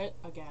in Everett.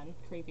 Again,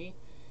 creepy.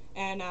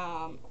 And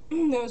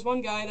there was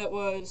one guy that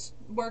was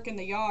working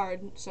the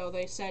yard, so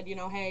they said,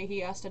 hey,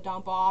 he has to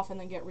dump off and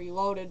then get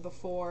reloaded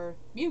before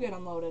you get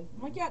unloaded.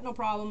 I'm like, yeah, no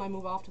problem. I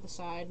move off to the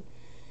side.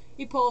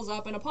 He pulls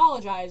up and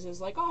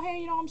apologizes, like, oh,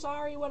 hey, I'm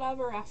sorry,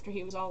 whatever, after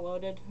he was all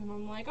loaded. And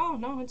I'm like, oh,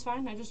 no, it's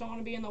fine. I just don't want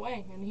to be in the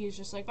way. And he's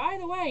just like, by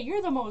the way,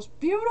 you're the most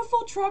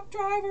beautiful truck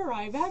driver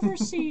I've ever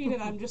seen.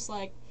 And I'm just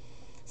like,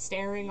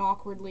 staring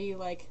awkwardly,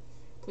 like,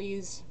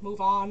 please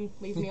move on,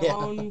 leave me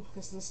alone,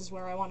 because this is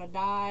where I want to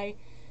die.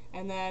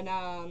 And then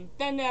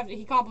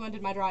he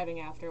complimented my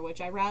driving after,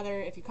 which I rather,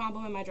 if you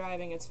compliment my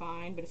driving, it's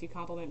fine, but if you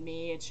compliment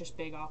me, it's just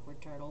big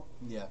awkward turtle.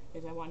 Yeah.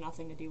 Because I want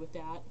nothing to do with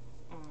that.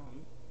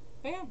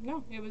 But yeah,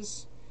 no, it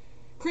was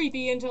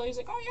creepy until he's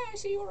like, oh yeah, I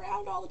see you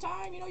around all the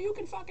time, you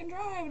can fucking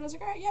drive. And I was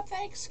like, alright, yep,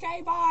 thanks,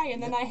 okay, bye.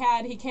 And then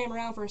he came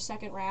around for a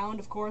second round,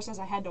 of course, as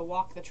I had to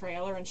walk the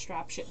trailer and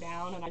strap shit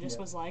down, and I just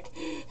was like,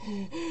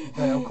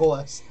 Yeah, of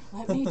course.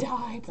 let me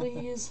die,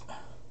 please.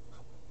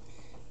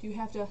 Do you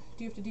have to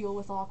deal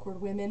with awkward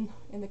women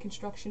in the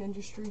construction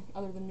industry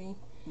other than me?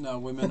 No,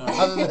 women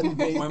Other than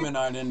me. women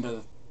aren't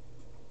into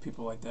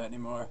people like that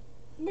anymore.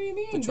 What do you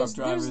mean? The truck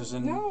drivers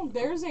and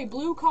there's a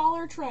blue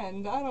collar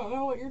trend. I don't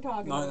know what you're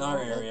talking not about.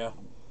 in our area.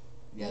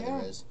 Yeah,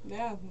 there is.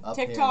 Yeah, Up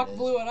here TikTok it is.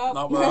 blew it up.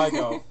 Not where I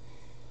go.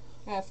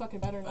 Yeah, fucking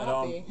better not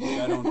I be.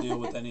 don't deal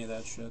with any of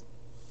that shit.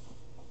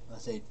 I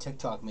say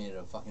TikTok made it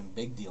a fucking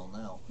big deal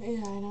now. Yeah,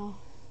 I know.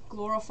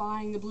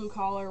 Glorifying the blue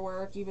collar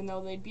work, even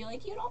though they'd be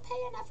like, you don't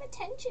pay enough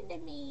attention to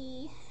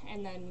me,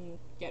 and then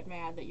get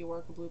mad that you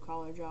work a blue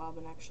collar job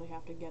and actually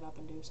have to get up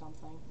and do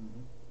something.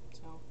 Mm-hmm.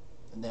 So.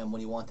 And then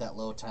when you want that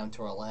little time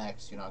to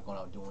relax, you're not going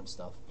out doing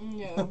stuff.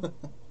 Yeah.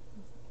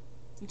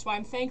 That's why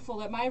I'm thankful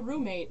that my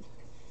roommate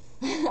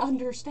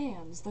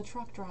understands the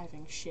truck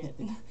driving shit.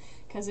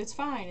 Because it's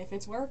fine. If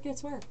it's work,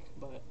 it's work.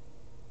 But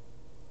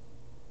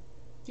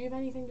do you have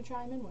anything to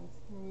chime in with?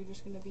 Or are we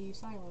just going to be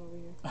silent over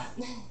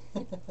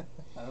here?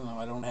 I don't know.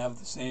 I don't have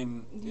the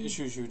same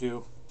issues you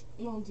do.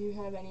 Well, do you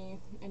have any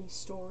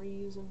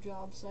stories of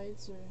job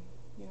sites? Or,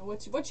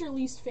 what's your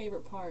least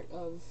favorite part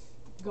of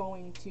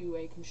going to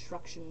a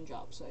construction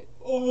job site?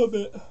 All of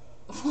it.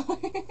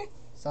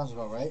 Sounds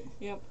about right.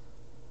 Yep.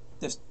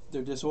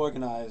 They're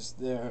disorganized.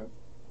 They're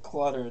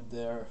cluttered.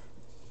 They're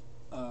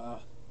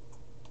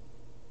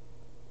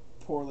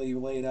poorly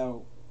laid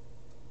out.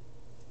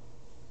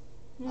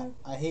 Yeah.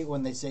 I hate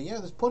when they say, yeah,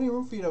 there's plenty of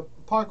room for you to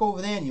park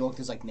over there, and you look,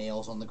 there's like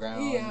nails on the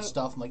ground Yeah. and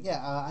stuff. I'm like, yeah,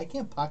 I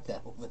can't park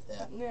that over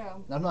there. Yeah.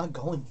 I'm not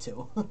going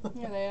to.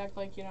 Yeah, they act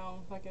like,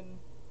 fucking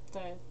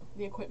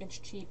the equipment's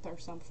cheap or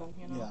something,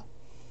 Yeah.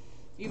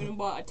 Even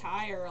a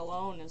tire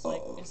alone is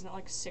like, isn't it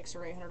like $600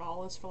 or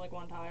 $800 for like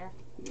one tire?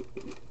 I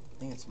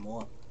think it's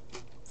more.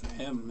 For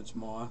him, it's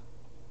more.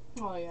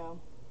 Oh yeah.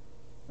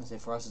 I say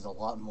for us, it's a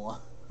lot more.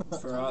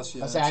 For us,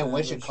 yeah. I say it's I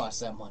wish it average. cost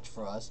that much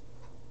for us.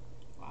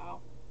 Wow.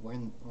 We're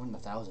in the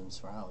thousands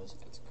for ours.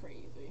 That's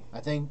crazy. I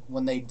think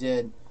when they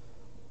did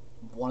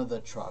one of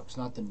the trucks,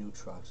 not the new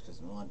trucks,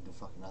 because we don't want to do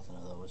fucking nothing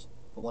of those,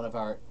 but one of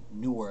our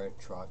newer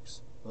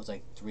trucks, It was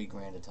like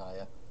 $3,000 a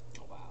tire.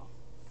 Oh, wow.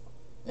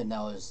 And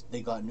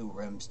they got new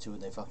rims too.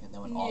 They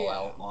went all Yeah.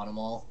 out on them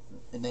all,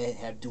 and they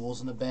had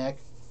duals in the back.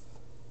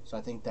 So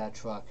I think that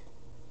truck.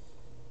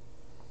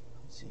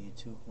 Let's see,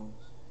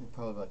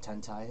 probably about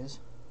 10 tires.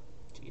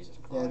 Jesus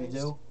They had to Christ.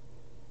 do.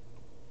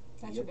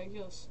 That's Yep.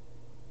 ridiculous.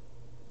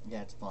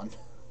 Yeah, it's fun.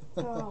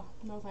 Oh,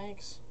 no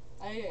thanks.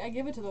 I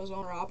give it to those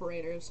owner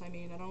operators. I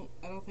mean, I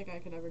don't think I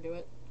could ever do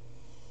it.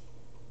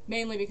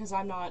 Mainly because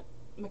I'm not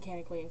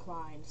mechanically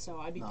inclined, so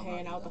I'd be No, I'm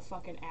paying not out the either.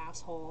 fucking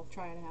asshole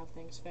trying to have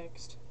things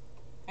fixed.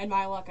 And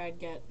my luck, I'd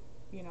get,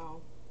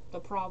 the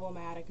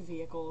problematic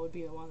vehicle would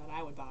be the one that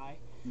I would buy.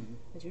 Mhm.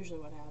 That's usually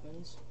what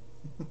happens.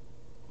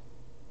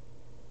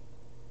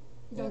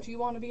 Don't you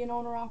want to be an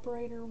owner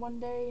operator one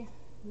day,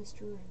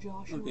 Mr. I Joshua?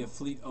 want to be a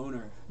fleet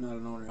owner, not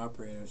an owner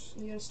operator.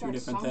 You gotta start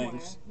different somewhere.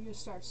 things. You gotta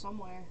start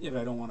somewhere. Yeah,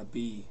 but I don't want to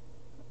be.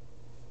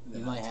 You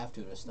that. might have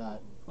to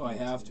start. Oh, I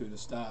have to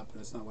stop, but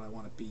that's not what I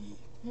want to be.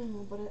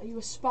 But you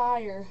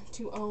aspire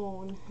to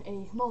own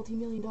a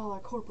multi-million-dollar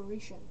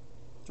corporation.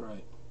 That's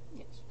right.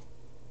 Yes.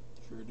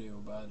 Sure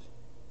do, bud.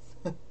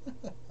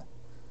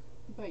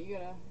 But you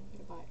gotta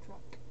buy a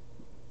truck.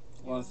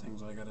 A lot of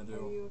things I gotta Are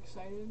do. you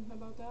excited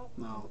about that?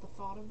 No. About the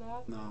thought of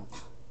that? No.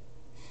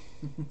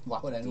 Why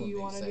would Do anyone you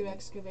be want to do excited?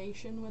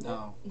 excavation with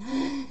No.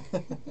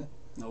 it?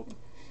 Nope.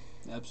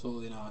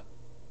 Absolutely not.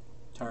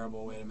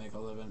 Terrible way to make a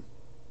living.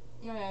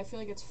 Yeah, I feel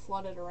like it's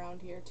flooded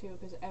around here too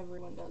because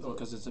everyone does Oh, it.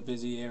 because it's a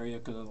busy area,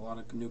 because there's a lot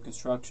of new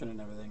construction and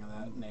everything of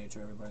that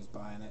nature. Everybody's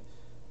buying it.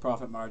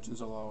 Profit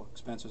margins are low.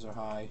 Expenses are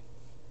high.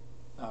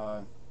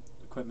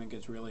 Equipment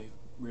gets really,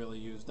 really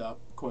used up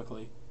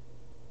quickly.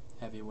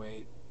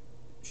 Heavyweight,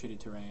 shitty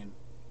terrain.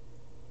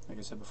 Like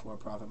I said before,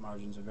 profit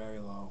margins are very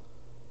low.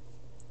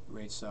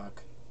 Rates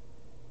suck.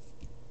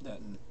 That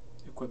and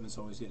equipment's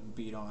always getting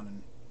beat on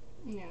and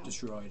Yeah.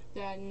 destroyed.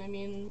 Yeah, and I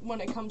mean,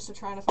 when it comes to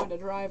trying to find a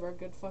driver,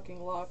 good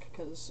fucking luck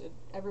because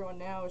everyone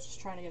now is just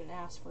trying to get an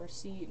ass for a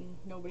seat and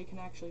nobody can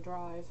actually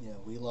drive. Yeah,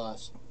 we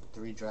lost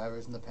 3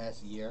 drivers in the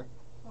past year.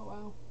 Oh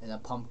wow. And a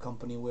pump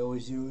company we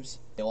always use,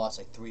 they lost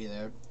like 3 of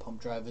their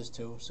pump drivers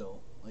too. So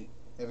like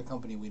every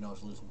company we know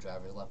is losing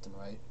drivers left and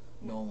right.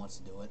 No one wants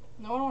to do it.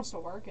 No one wants to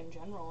work in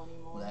general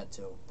anymore. Well, that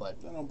too, but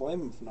I don't blame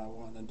them for not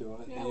wanting to do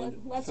it. Yeah,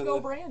 And let's for go,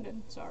 the-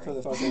 Brandon. Sorry. for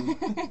the fucking-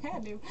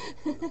 Had to.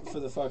 For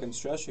the fucking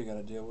stress you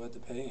gotta deal with, the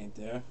pay ain't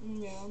there.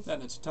 Yeah.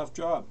 And it's a tough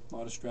job. A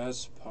lot of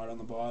stress, hard on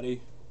the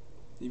body.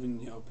 Even,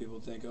 people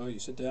think, oh, you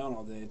sit down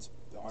all day. It's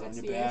hard That's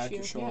on the your back, issue,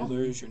 your yeah.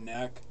 shoulders, your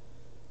neck.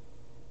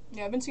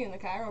 Yeah, I've been seeing the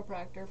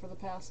chiropractor for the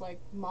past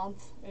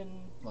month, and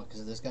what, because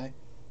of this guy?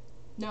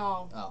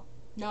 no. Oh.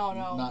 No.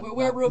 Not-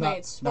 we're not-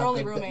 roommates. not we're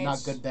only good, roommates.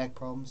 Not good back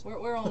problems.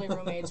 We're only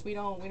roommates. We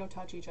don't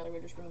touch each other.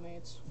 We're just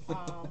roommates.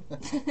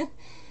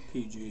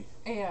 PG.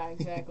 Yeah,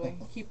 exactly.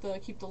 Keep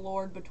the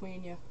Lord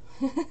between you.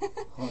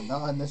 Well,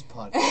 not on this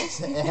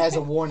podcast. It has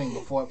a warning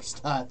before it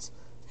starts.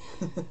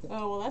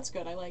 Oh well, that's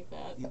good. I like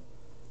that. Yep.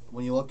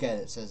 When you look at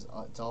it, it says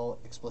it's all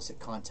explicit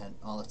content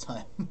all the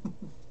time.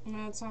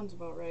 That sounds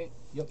about right.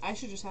 Yep. I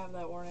should just have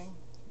that warning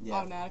Yeah.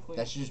 automatically.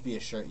 That should just be a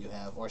shirt you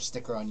have or a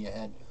sticker on your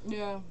head.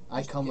 Yeah. I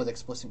just come with get-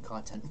 explicit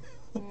content.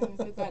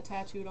 Get that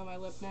tattooed on my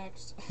lip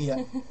next.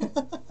 Yeah.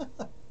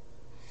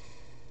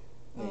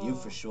 Yeah, you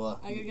for sure.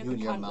 I gotta You get and the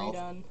your cunt mouth.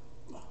 redone.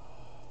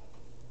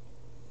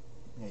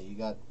 Yeah, you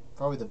got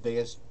probably the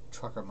biggest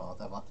trucker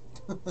mouth ever.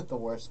 The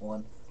worst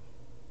one.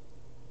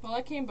 Well,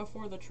 that came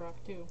before the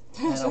truck too.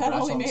 I know, So but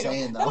that's what I'm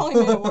saying, that though. only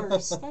made it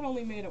worse. That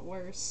only made it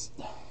worse.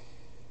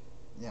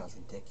 Yeah, it was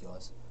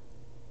ridiculous.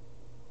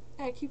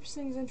 Yeah, it keeps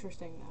things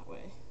interesting that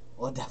way.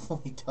 Well, it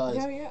definitely does.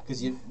 Yeah.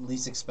 Because you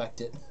least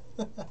expect it.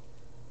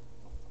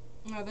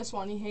 This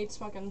one, he hates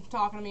fucking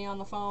talking to me on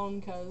the phone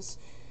because,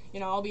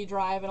 I'll be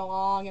driving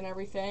along and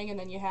everything, and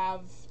then you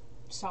have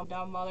some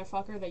dumb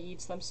motherfucker that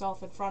eats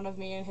themselves in front of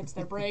me and hits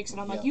their brakes, and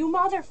I'm like, Yeah. you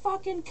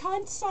motherfucking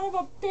cunt, son of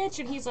a bitch,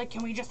 and he's like,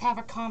 can we just have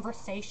a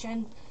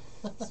conversation?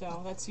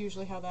 So that's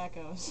usually how that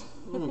goes.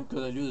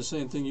 Because I do the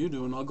same thing you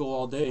do, and I'll go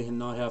all day and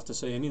not have to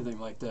say anything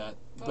like that.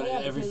 Oh, But yeah,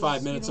 every because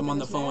 5 you minutes don't I'm on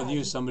get the phone with as you,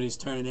 mad. somebody's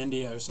turning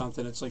India or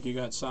something. It's like you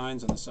got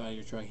signs on the side of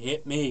your truck.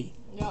 Hit me,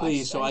 No,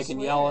 please, so I can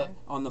yell it swear.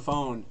 on the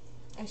phone.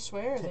 I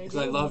swear, they Because do.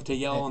 I love to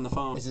yell on the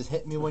phone. It says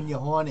hit me when you're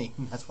horny.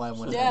 That's why I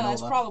wanted to Yeah, know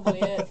that's that. probably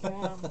it.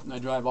 Yeah. And I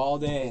drive all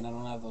day, and I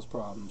don't have those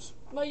problems.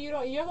 Well,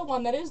 you're the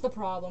one that is the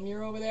problem.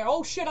 You're over there,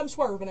 oh shit, I'm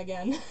swerving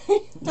again.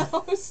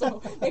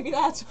 So maybe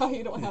that's why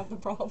you don't have the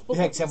problem.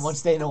 Yeah, except one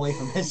staying away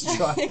from his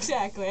truck.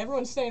 Exactly.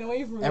 Everyone's staying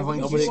away from me. Everyone-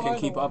 because Nobody you can are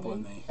the keep up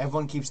warning. with me.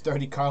 Everyone keeps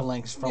 30 car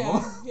lengths from Yeah,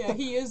 him. yeah,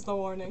 he is the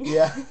warning.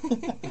 Yeah.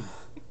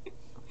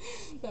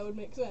 That would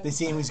make sense. They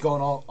see him, he's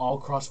going all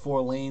across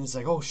 4 lanes.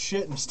 Like, oh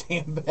shit, I'm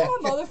staying back. Yeah,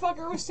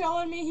 motherfucker was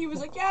telling me, he was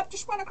like, yeah,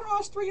 just went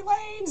across 3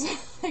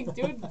 lanes. Like,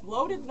 dude,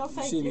 loaded? No You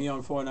thank see you. me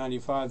on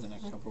 495 the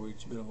next couple of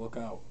weeks, you better look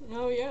out.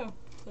 Oh, yeah.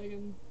 Like,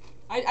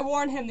 I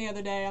warned him the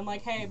other day. I'm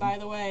like, hey, by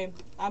the way,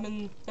 I'm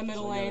in the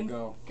middle So I gotta lane,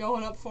 go.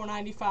 going up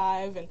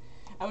 495, and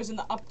I was in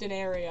the Upton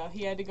area.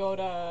 He had to go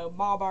to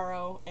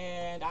Marlboro,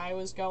 and I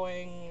was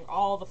going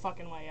all the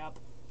fucking way up.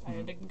 I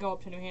had to go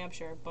up to New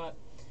Hampshire, but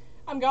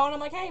I'm going. I'm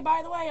like, hey,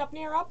 by the way, up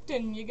near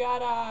Upton, you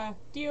got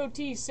DOT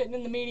sitting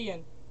in the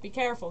median. Be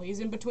careful. He's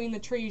in between the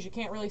trees. You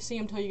can't really see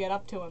him till you get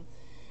up to him.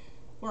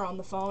 We're on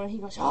the phone, and he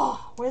goes,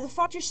 oh, where the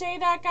fuck did you say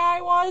that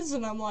guy was?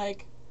 And I'm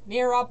like,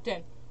 near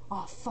Upton.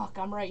 Oh, fuck,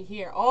 I'm right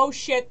here. Oh,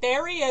 shit,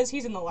 there he is.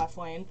 He's in the left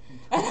lane.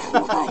 And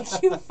I'm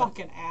like, you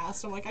fucking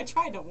ass. I'm like, I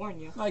tried to warn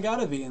you. I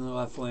gotta be in the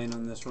left lane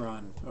on this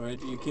run,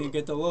 alright? You can't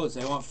get the loads.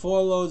 They want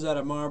 4 loads out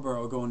of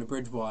Marlboro going to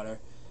Bridgewater,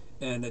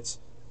 and it's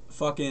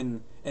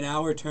fucking an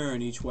hour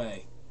turn each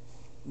way.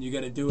 You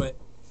gotta do it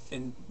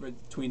in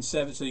between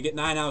 7, so you get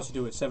 9 hours to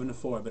do it, 7 to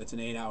 4, but it's an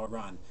 8-hour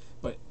run.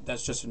 But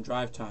that's just in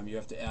drive time. You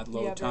have to add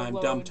load time,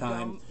 dump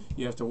time.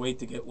 You have to wait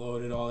to get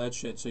loaded, all that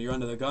shit. So you're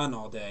under the gun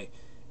all day.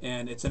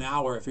 And it's an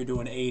hour if you're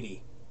doing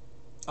 80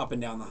 up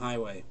and down the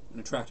highway in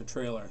a tractor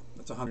trailer.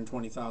 That's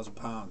 120,000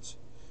 pounds.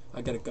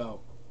 I gotta go.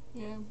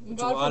 Yeah. Which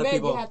God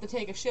forbid you have to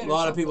take a shit. A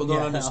lot of people don't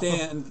Yeah.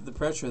 understand the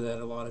pressure that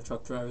a lot of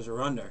truck drivers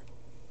are under.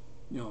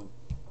 You know,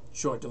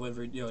 short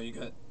delivery. You know, you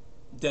got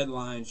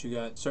deadlines. You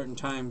got certain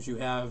times you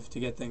have to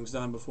get things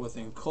done before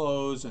things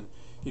close, and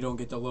you don't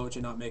get the load.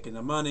 You're not making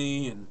the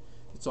money, and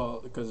it's all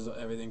because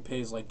everything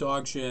pays like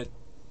dog shit.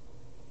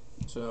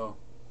 So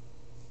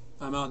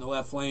I'm out in the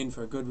left lane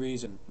for a good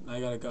reason. I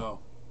gotta go.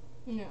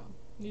 No.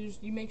 You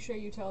make sure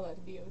you tell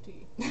that to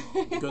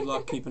DOT. Good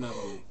luck keeping up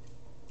with me.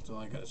 That's all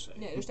I gotta say.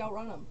 Yeah, just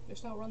outrun them.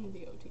 Just outrun the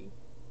DOT.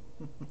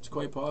 It's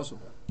quite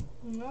possible.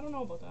 I don't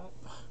know about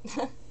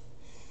that.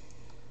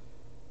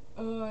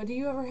 Do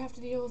you ever have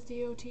to deal with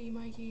DOT,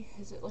 Mikey?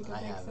 Is it like a I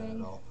big haven't thing?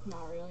 at all.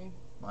 Not really.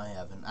 I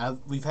haven't.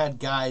 We've had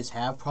guys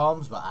have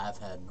problems, but I've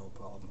had no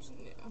problems.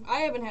 Yeah.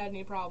 I haven't had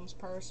any problems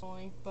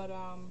personally, but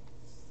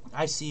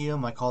I see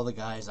them, I call the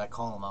guys, I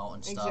call them out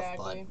and stuff,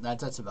 Exactly. but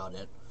that's about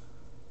it.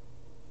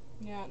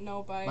 yeah,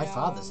 nope. My My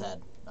father's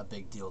had a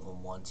big deal with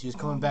him once. He was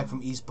coming back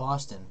from East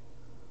Boston,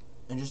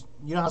 and just,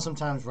 you know how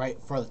sometimes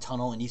right for the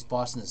tunnel in East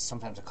Boston there's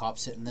sometimes a cop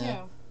sitting there?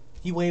 Yeah.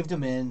 He waved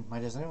him in. My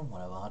dad's like, oh,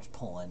 whatever, I'll just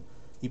pull in.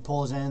 He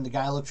pulls in, the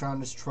guy looks around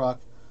his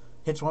truck,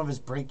 hits one of his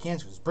brake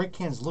cans, because his brake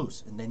can's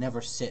loose, and they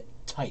never sit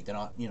tight. They're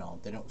not,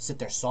 they don't sit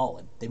there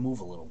solid. They move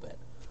a little bit.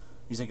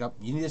 He's like, oh,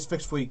 you need this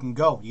fixed before you can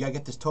go. You gotta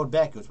get this towed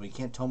back. He goes, well, you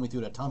can't tow me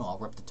through the tunnel. I'll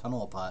rip the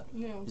tunnel apart.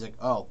 Yeah. He's like,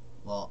 oh,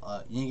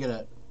 well, you need to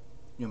get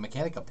a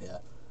mechanic up here.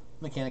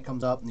 Mechanic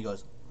comes up and he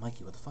goes,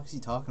 Mikey, what the fuck is he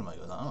talking about?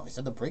 He goes, I don't know. He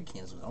said the brake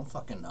cans. I don't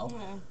fucking know.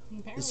 Yeah,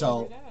 apparently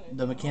So you're at it, the you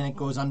know? mechanic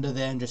goes under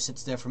there and just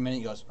sits there for a minute.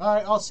 He goes, all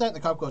right, all set.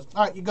 The cop goes,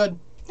 all right, you're good.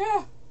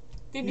 Yeah.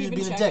 Didn't You're just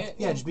even being a check dick.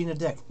 it. Yeah, just being a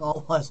dick. All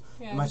it was.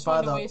 Yeah, my just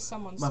wanted to father, waste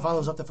someone's my father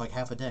was time. up there for like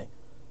half a day.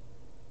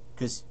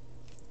 Because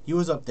he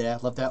was up there,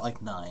 left at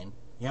like 9.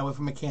 He had to wait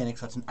for mechanics,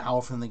 so it's an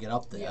hour for him to get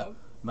up there. Yep.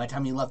 By the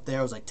time he left there,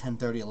 it was like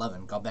 10:30,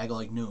 11. Got back at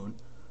like noon.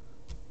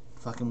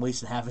 Fucking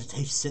wasted half his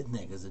day sitting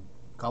there because the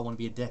cop wanted to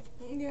be a dick.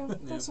 Yeah, Yeah.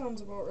 that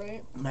sounds about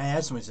right. And I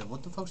asked him, I said,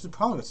 what the fuck's the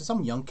problem? He said,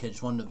 some young kid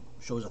just wanted to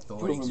show his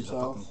authority Prove because he's a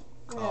himself.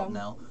 fucking cop Yeah.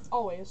 now.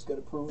 Always. Got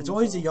to prove It's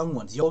always the young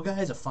ones. The old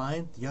guys are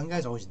fine. The young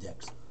guys are always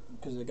dicks.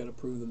 because they got to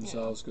prove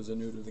themselves because they're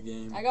new to the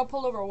game. I got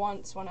pulled over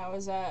once when I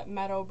was at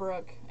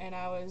Meadowbrook, and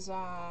I was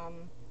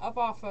up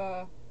off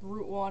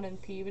Route 1 in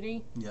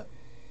Peabody. Yep.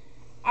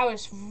 I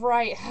was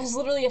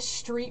literally a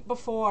street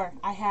before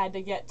I had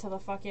to get to the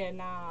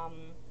fucking,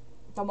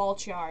 the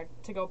mulch yard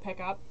to go pick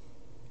up.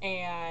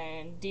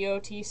 And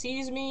DOT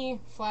sees me,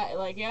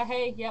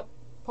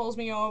 pulls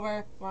me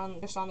over. We're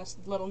just on this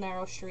little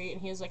narrow street,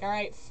 and he's like,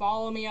 alright,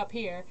 follow me up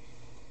here.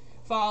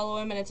 Follow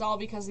him, and it's all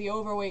because the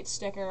overweight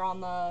sticker on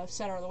the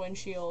center of the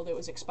windshield, it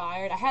was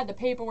expired. I had the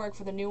paperwork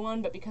for the new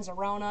one, but because of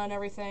Rona and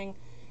everything,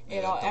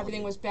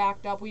 everything was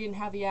backed up. We didn't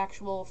have the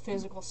actual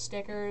physical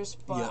stickers,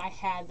 but Yep. I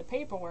had the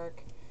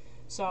paperwork.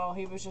 So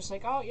he was just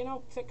like,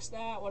 oh, fix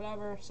that,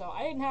 whatever. So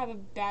I didn't have a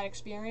bad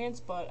experience,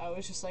 but I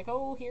was just like,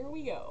 oh, here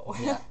we go.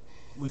 Yeah.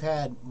 We've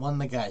had one of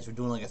the guys, we're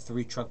doing like a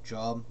 3-truck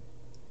job.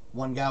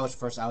 One guy was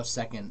first, I was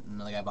second, and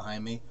another guy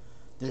behind me.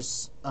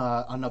 There's,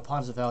 on the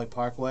Ponce Valley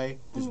Parkway,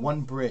 there's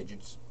one bridge.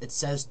 It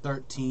says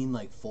 13,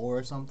 like 4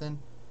 or something,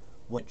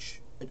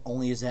 which it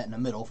only is that in the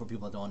middle for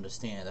people that don't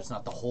understand. That's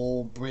not the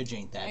whole bridge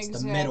ain't that.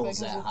 It's the middle's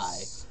that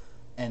high.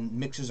 And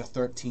mixers are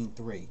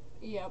 13.3.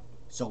 Yep.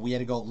 So we had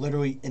to go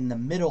literally in the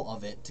middle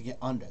of it to get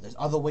under. There's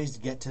other ways to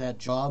get to that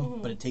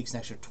job, but it takes an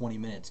extra 20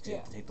 minutes because you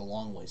have to take the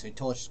long way. So he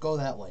told us, just go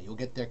that way. You'll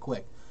get there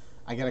quick.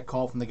 I got a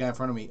call from the guy in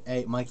front of me.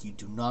 Hey, Mike, you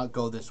do not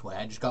go this way.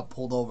 I just got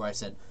pulled over. I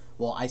said,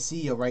 well, I see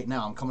you right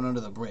now. I'm coming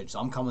under the bridge, so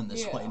I'm coming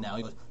this way now.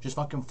 He goes, just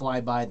fucking fly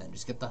by then.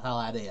 Just get the hell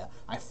out of here.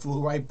 I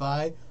flew right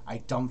by. I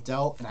dumped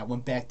out, and I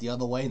went back the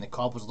other way, and the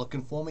cop was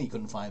looking for me. He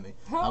couldn't find me.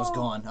 I was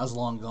gone. I was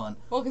long gone.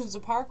 Well, because it's a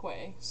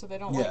parkway, so they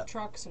don't like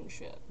trucks and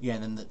shit. Yeah,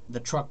 and then the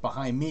truck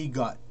behind me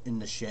got in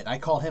the shit. I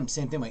called him,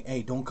 same thing, like,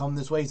 hey, don't come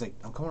this way. He's like,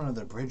 I'm coming under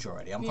the bridge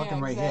already. I'm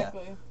fucking right here.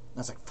 I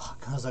was like,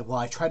 fuck. I was like, well,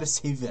 I tried to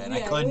save you, and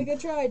I couldn't. I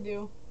tried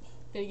to.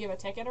 Did he give a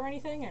ticket or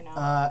anything, or no?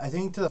 I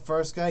think to the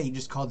first guy, he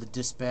just called the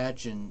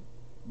dispatch and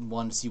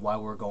wanted to see why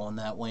we were going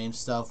that way and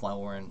stuff, why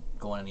we weren't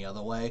going any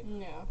other way.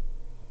 Yeah.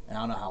 And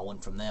I don't know how it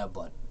went from there,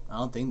 but I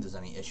don't think there's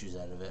any issues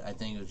out of it. I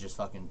think it was just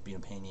fucking being a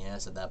pain in the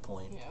ass at that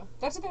point. Yeah.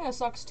 That's the thing that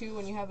sucks, too,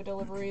 when you have a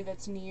delivery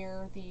that's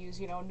near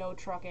these, no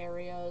truck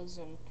areas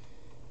and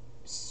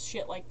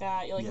shit like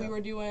that. Like, we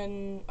were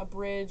doing a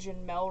bridge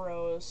in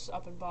Melrose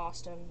up in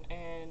Boston,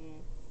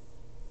 and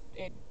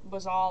it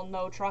was all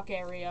no truck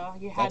area.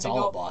 That's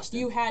all of Boston.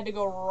 You had to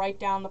go right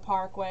down the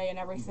parkway and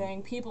everything.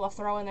 Mm-hmm. People are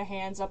throwing their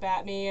hands up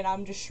at me, and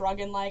I'm just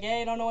shrugging like,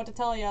 hey, I don't know what to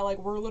tell you. Like,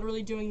 we're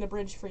literally doing the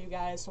bridge for you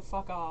guys, so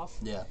fuck off.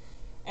 Yeah.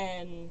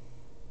 And...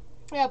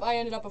 Yep, I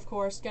ended up, of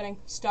course, getting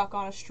stuck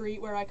on a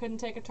street where I couldn't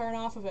take a turn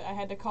off of it. I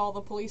had to call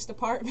the police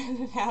department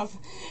and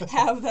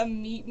have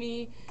them meet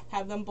me,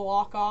 have them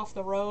block off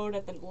the road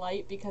at the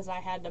light because I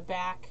had to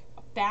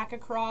back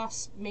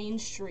across Main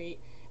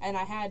Street, and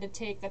I had to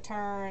take the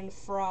turn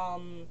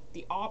from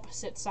the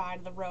opposite side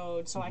of the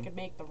road so I could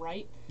make the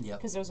right. Yeah.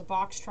 Because there was a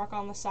box truck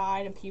on the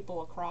side and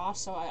people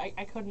across, so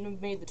I couldn't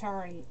have made the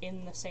turn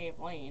in the same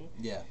lane.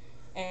 Yeah.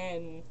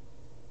 And,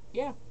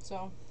 yeah,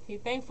 so...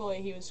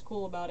 Thankfully, he was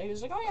cool about it. He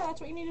was like, oh, yeah, that's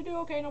what you need to do.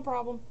 Okay, no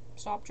problem.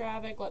 Stop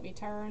traffic, let me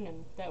turn,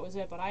 and that was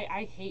it. But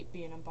I hate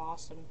being in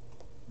Boston.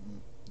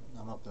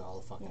 I'm up there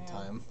all the fucking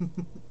time.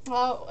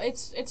 Well,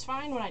 it's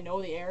fine when I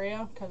know the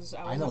area, because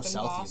I was know up in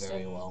Southie Boston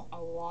very well. A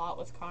lot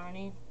with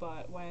Carney.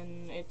 But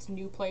when it's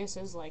new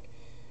places, like,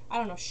 I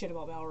don't know shit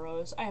about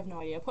Melrose. I have no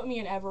idea. Put me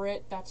in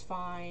Everett, that's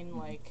fine. Mm-hmm.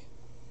 Like,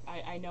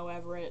 I know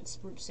Everett, it's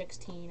Route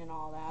 16 and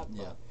all that.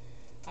 But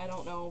I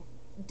don't know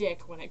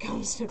dick when it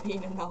comes to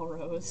being in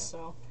Melrose,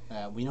 so...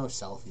 we know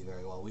Southie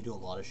very well. We do a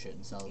lot of shit in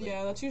Southie.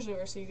 Yeah, that's usually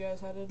where I see you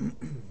guys headed.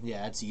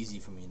 Yeah, it's easy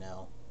for me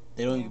now.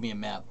 They don't give me a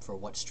map for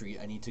what street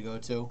I need to go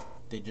to.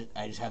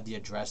 I just have the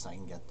address and I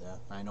can get there.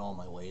 I know all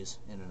my ways,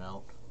 in and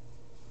out.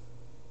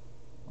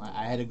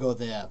 I had to go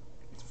there.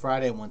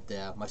 Friday I went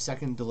there. My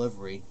second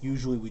delivery,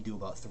 usually we do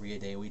about 3 a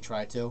day, we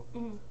try to.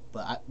 Mm-hmm.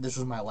 But this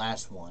was my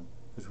last one,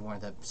 because we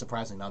weren't that,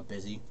 surprisingly not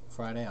busy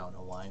Friday. I don't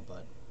know why,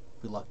 but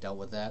we lucked out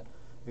with that.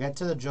 I got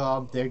to the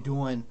job. They're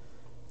doing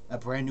a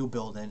brand new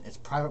building. It's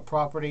private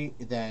property.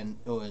 Then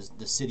it was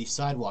the city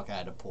sidewalk I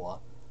had to pour.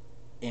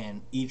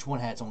 And each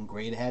one had its own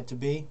grade it had to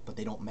be, but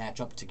they don't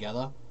match up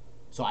together.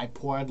 So I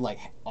poured, like,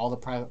 all the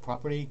private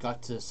property,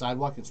 got to the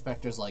sidewalk,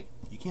 inspector's like,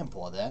 you can't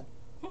pour that.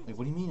 Like,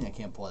 what do you mean I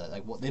can't pour that?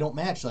 Like, well, they don't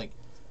match. Like,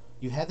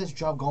 you had this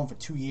job going for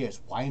 2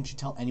 years. Why didn't you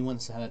tell anyone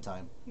this ahead of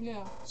time?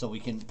 Yeah. So we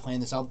can plan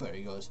this out better.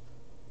 He goes...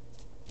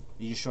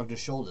 He just shrugged his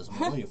shoulders. I'm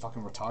like, what, are you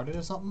fucking retarded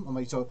or something? I'm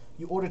like, so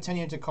you ordered 10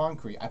 yards of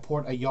concrete. I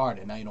poured a yard,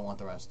 and now you don't want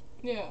the rest.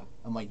 Yeah.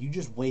 I'm like, you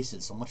just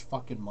wasted so much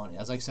fucking money.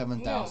 That's like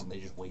 $7,000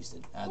 they just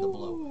wasted out of the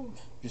blue.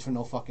 Just for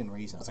no fucking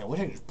reason. I was like, I wish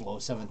I could just blow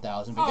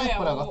 $7,000. Oh, yeah,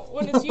 well,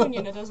 when it's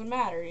union, it doesn't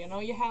matter, you know?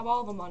 You have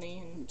all the money.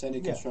 And... It's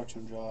any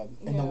construction job.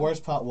 And the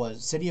worst part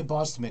was, City of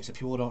Boston mix, if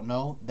people don't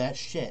know, that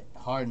shit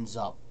hardens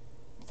up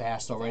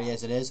fast already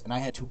as it is, and I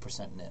had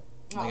 2% in it.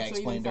 Like I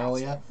explained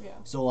earlier. Yeah.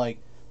 So, like...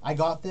 I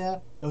got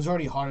there, it was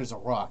already hard as a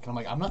rock. And I'm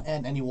like, I'm not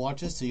adding any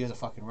watches till you guys are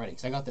fucking ready.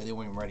 Because I got there, they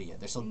weren't even ready yet.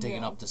 They're still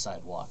digging up the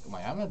sidewalk. I'm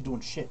like, I'm not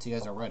doing shit till you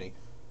guys are ready.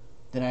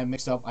 Then I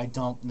mixed up, I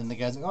dumped, and then the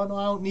guy's like, oh, no,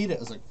 I don't need it. I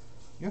was like,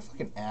 you're a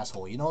fucking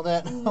asshole, you know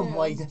that? Yeah. I'm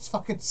like, this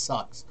fucking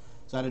sucks.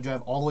 So I had to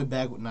drive all the way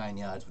back with 9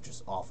 yards, which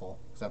is awful.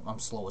 Because I'm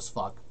slow as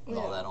fuck with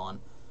all that on.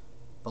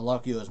 But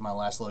lucky it was my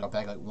last load. I got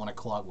back like 1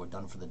 o'clock, we're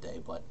done for the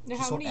day. But now,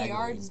 how many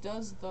yards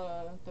does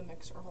the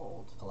mixer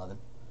hold? 11.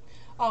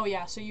 Oh,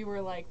 yeah, so you were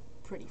like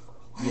pretty full.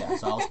 Yeah,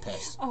 so I was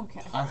pissed.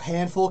 Okay. Our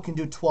handful can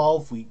do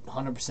 12. We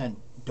 100%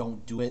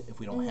 don't do it if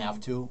we don't have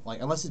to.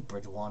 Like, unless it's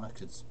Bridgewater,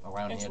 because it's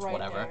around here, it's right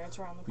whatever. There. It's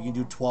around the we can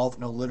do 12,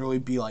 and it'll literally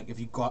be like, if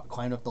you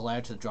climbed up the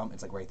ladder to the drum,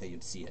 it's like right there,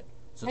 you'd see it.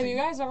 So have you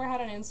guys ever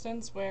had an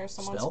instance where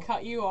someone's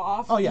cut you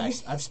off? Oh, yeah,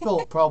 I've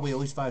spilled probably at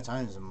least 5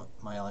 times in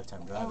my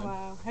lifetime driving. Oh,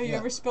 wow. Have you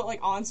ever spilled, like,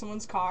 on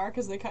someone's car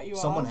because they cut you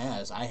off? Someone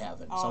has. I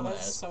haven't. Oh, Someone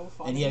that's has. so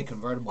funny. And he had a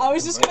convertible. I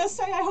was just going to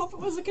say, I hope it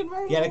was a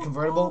convertible. He had a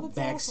convertible,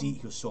 back awesome.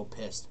 seat. He was so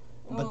pissed.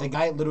 But the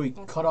guy literally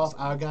cut off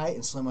our guy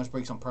and slammed on his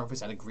brakes on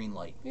purpose at a green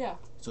light. Yeah.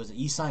 So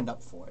he signed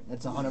up for it.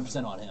 That's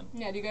 100% on him.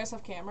 Yeah, do you guys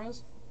have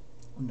cameras?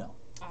 No.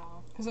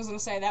 Oh. Because I was going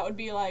to say, that would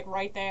be like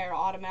right there,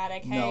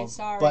 automatic, hey, no,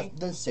 sorry. But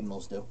the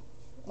signals do.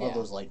 All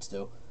those lights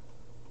do.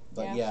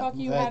 But yeah, fuck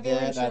you, have your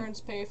insurance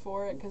pay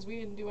for it, because we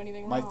didn't do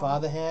anything wrong. My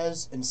father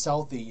has, in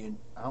Southie, and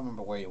I don't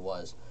remember where he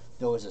was.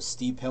 There was a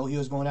steep hill he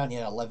was going down. He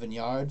had 11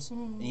 yards,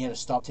 and he had to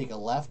stop, take a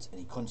left, and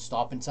he couldn't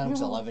stop in time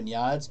because 11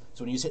 yards.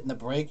 So when he was hitting the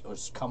brake, it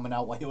was coming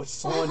out while he was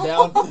slowing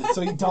down.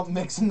 So he dumped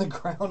mix in the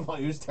ground while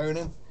he was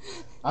turning.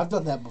 I've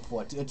done that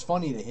before. It's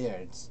funny to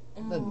hear.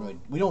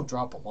 We don't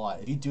drop a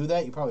lot. If you do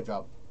that, you probably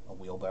drop a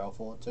wheelbarrow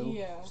full too.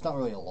 Yeah. It's not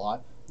really a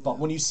lot. But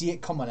when you see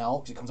it coming out,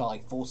 because it comes out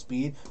like full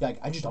speed, you're like,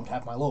 I just dumped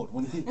half my load.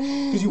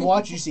 Because you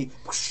watch, you see,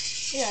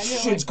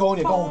 shit's like, going,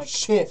 you're going,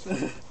 shit.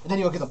 And then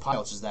you look at the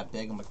pile, it's just that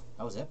big. I'm like,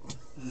 that was it?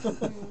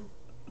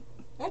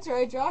 That's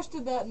right, Josh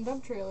did that in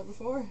dump trailer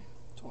before.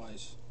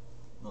 Twice.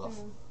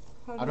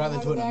 I'd rather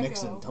do it in a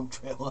mix than dump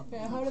trailer.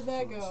 Yeah, how did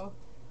that go?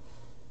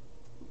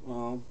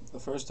 Well, the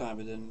first time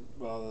it didn't.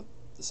 Well,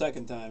 the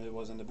second time it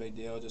wasn't a big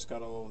deal. It just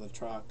got all over the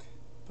truck.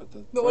 But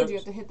the But would you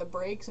first- have to hit the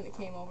brakes and it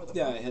came over the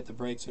Yeah, I front? hit the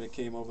brakes and it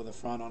came over the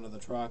front onto the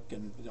truck,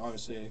 and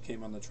obviously it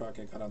came on the truck.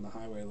 I got on the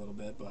highway a little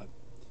bit, but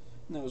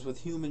that was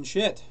with human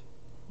shit.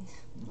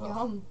 Ugh.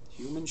 Yum.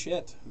 Human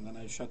shit. And then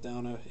I shut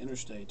down a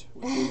interstate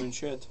with human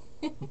shit.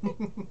 Yes,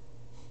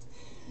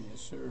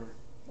 sir.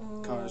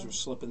 Cars were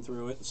slipping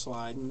through it and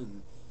sliding,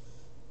 and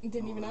You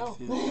didn't even know.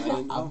 Yeah, I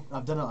didn't know.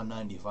 I've done it on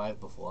 95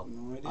 before.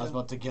 No idea. I was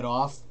about to get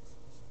off.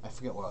 I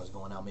forget where I was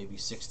going now, maybe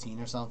 16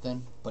 or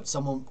something. But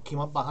someone came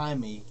up behind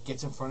me,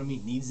 gets in front of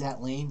me, needs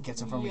that lane,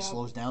 gets in front of me, Yep.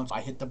 slows down. So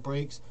I hit the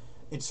brakes.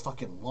 It's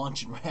fucking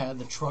launching right out of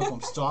the truck.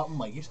 I'm stopping. I'm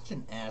like, you're such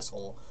an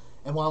asshole.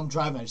 And while I'm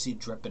driving, I just see it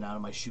dripping out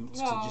of my chutes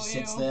because Oh, it just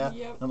sits ew. there.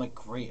 Yep. And I'm like,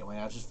 great.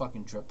 I was just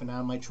fucking dripping out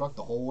of my truck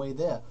the whole way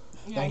there.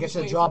 Yeah, Then I get just to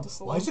the wait for job. it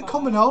to Why is it solidify.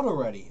 coming out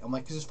already? I'm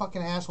like, because there's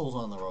fucking assholes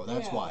on the road.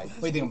 That's Yeah, why.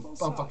 because What do you think? people I'm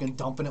suck. fucking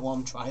dumping it while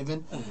I'm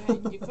driving? Yeah,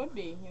 you could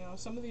be. You know,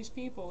 some of these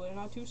people, they're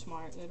not too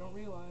smart. They don't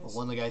realize. Well,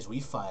 one of the guys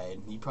we fired,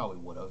 he probably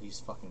would have.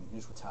 He's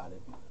retarded.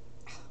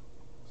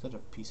 Such a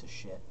piece of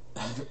shit.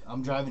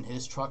 I'm driving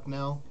his truck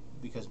now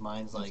because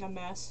mine's like, It's a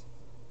mess.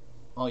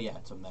 oh yeah,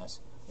 it's a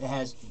mess. It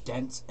has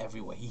dents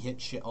everywhere. He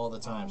hits shit all the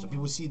time. So Oh.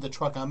 people see the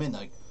truck I'm in,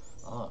 like,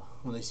 oh,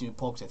 when they see me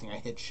pull, 'cause I think I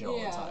hit shit all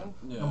the Yeah. time.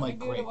 Yeah. I'm like,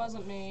 Dude, great. it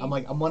wasn't me. I'm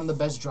like, I'm one of the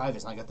best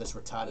drivers, and I got this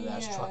retarded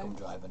ass truck Yeah. I'm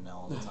driving now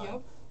all the time. Yep.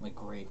 I'm like,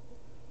 great.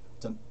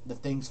 The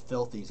thing's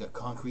filthy. It's got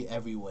concrete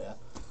everywhere.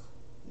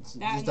 It's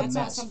That, and just a that's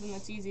not mess. something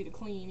that's easy to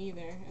clean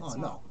either. It's Oh not.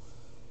 no,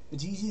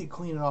 it's easy to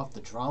clean it off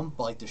the drum,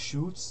 but like the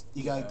chutes,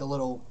 you got like Yeah. the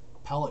little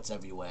pellets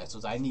everywhere.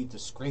 So I need to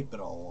scrape it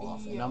all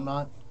off, and Yeah. I'm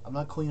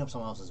not cleaning up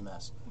someone else's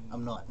mess.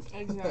 I'm not.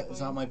 Exactly.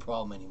 It's not my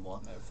problem anymore.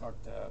 Yeah, fuck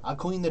that. I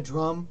clean the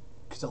drum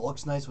because it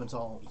looks nice when it's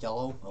all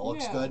yellow. It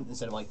looks Yeah. good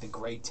instead of like the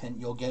gray tint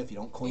you'll get if you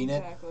don't clean it.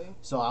 Exactly.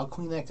 So I'll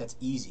clean that 'cause that's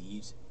easy. You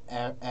use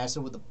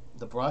acid with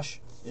the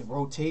brush. It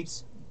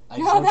rotates. I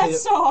No, rotate that's it.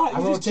 so hot. I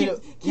You just rotate keep,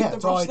 it. keep Yeah, the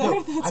that's all I brush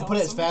do. there. That's I put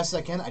it as awesome. fast as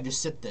I can. I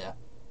just sit there.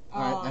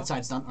 All right, Oh. that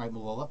side's done. All right,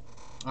 move over.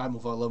 All right,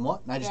 move over a little more.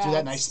 And I just do that,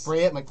 and I That's-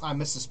 spray it. I'm like, I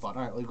missed the spot.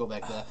 All right, let me go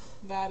back there.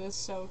 That is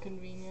so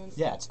convenient.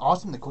 Yeah, it's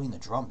awesome to clean the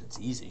drums. It's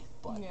easy,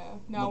 but Yeah.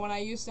 No, when I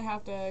used to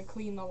have to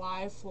clean the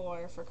live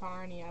floor for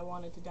Carney, I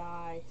wanted to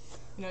die.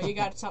 You know, you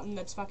got something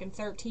that's fucking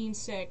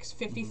 13.6,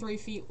 53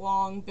 feet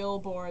long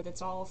billboard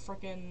that's all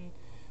freaking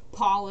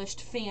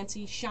polished,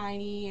 fancy,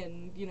 shiny,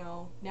 and, you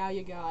know, now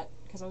you got,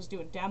 because I was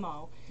doing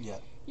demo, yeah,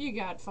 you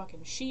got fucking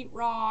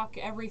sheetrock,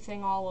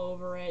 everything all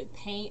over it,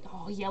 paint,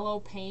 yellow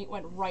paint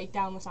went right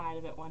down the side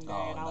of it one day,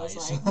 Oh, and I was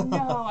nice. like,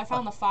 no, I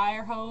found the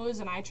fire hose,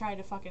 and I tried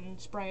to fucking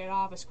spray it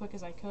off as quick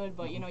as I could,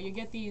 but, you know, you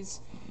get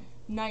these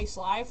nice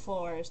live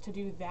floors to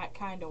do that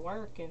kind of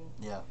work, and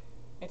yeah.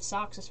 it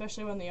sucks,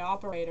 especially when the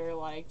operator,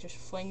 like, just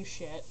flings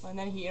shit, and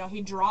then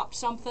he dropped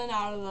something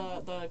out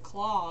of the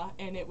claw,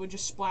 and it would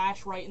just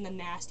splash right in the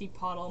nasty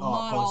puddle, Oh,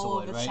 mud of course all it over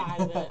would, the right?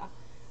 side of it.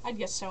 I'd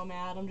get so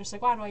mad. I'm just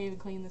like, why do I even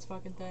clean this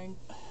fucking thing?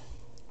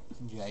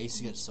 Yeah, I used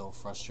to get so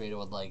frustrated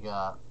with like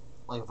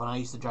when I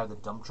used to drive the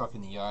dump truck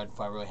in the yard if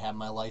I really had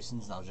my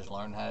license and I was just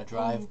learning how to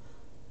drive. Mhm.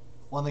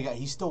 One of the guy,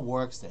 he still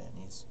works there, and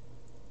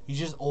he's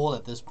just old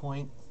at this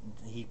point.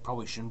 He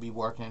probably shouldn't be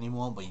working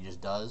anymore, but he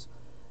just does.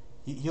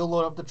 He'll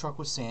load up the truck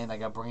with sand. I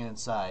got to bring it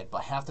inside,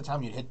 but half the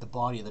time you'd hit the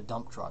body of the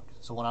dump truck.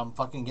 So when I'm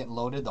fucking getting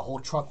loaded, the whole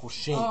truck will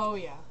shake. Oh,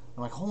 yeah.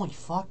 I'm like, holy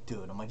fuck,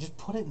 dude. I'm like, just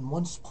put it in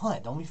one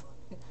spot. Don't be.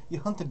 You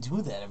don't have to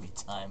do that every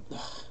time.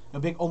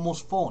 It'll be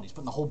almost full, and he's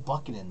putting the whole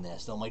bucket in there.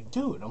 So I'm like,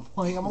 dude, I'm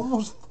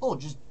almost full.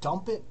 Just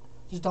dump it.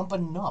 Just dump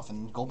enough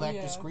and go back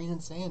Yeah. to screen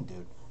and sand, dude.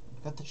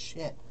 You got the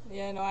shit.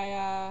 Yeah, no,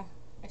 I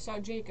saw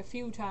Jake a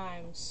few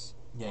times.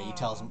 Yeah, he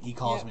tells him. He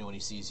calls Yep. me when he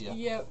sees you.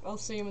 Yep, I'll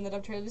see him in the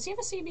dump trailer. Does he have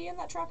a CB in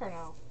that truck or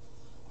no?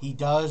 He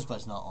does, but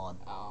it's not on.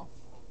 Oh.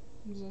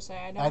 I was gonna say,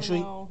 I never Actually-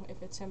 know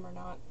if it's him or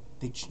not.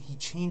 He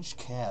changed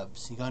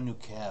cabs. He got a new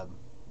cab.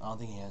 I don't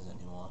think he has it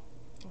anymore.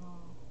 Oh.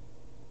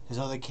 His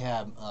other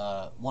cab,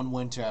 one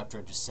winter after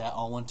it just sat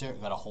all winter,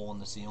 it got a hole in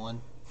the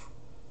ceiling.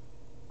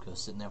 Because it was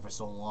sitting there for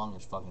so long,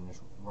 it's fucking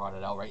just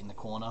rotted out right in the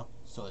corner.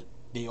 So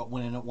they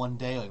went in it one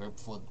day, like right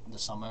before the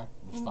summer.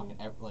 And there's Mhm.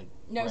 fucking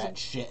No, is rat it-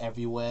 shit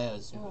everywhere.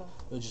 It Ugh.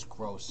 was just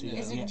gross. Yeah.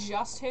 Is it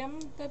just him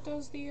that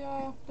does the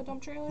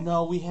dump trailer?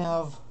 No, we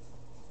have.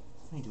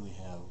 How many do we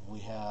have? We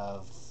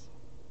have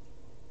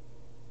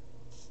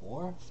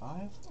 4,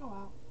 5. Oh,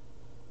 wow.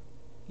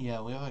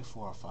 Yeah, we have like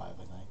 4 or 5,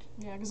 I think.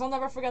 Yeah, because I'll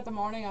never forget the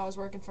morning I was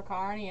working for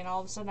Carney, and all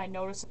of a sudden I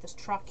noticed that this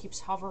truck keeps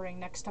hovering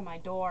next to my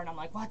door, and I'm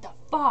like, what the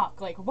fuck?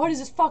 Like, what does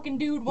this fucking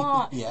dude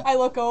want? Yeah. I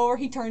look over,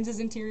 he turns his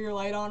interior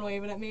light on,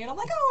 waving at me, and I'm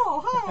like,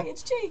 oh, hi,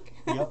 it's Jake.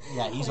 Yep.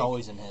 Yeah, he's Like,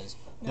 always in his.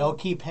 no. They'll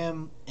keep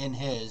him in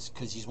his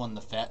because he's one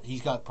of the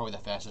he's got probably the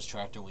fastest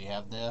tractor we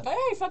have there. But yeah,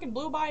 he fucking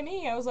blew by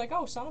me. I was like,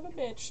 oh, son of a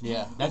bitch.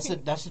 Yeah, that's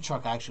the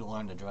truck I actually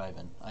learned to drive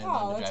in. I Oh,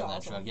 learned to that's drive in that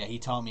awesome. truck. Yeah, he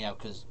taught me out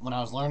because when I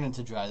was learning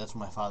to drive, that's when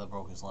my father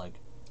broke his leg.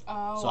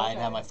 Oh, So I had to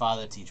okay. have my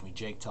father teach me.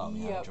 Jake taught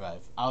me how Yep. to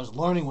drive. I was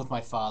learning with my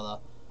father,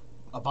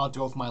 about to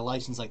go for my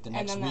license like the And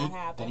next then that week.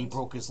 Then he happened.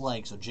 broke his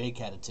leg, so Jake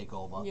had to take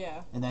over.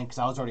 Yeah. And then, because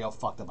I was already all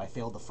fucked up, I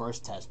failed the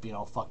first test, being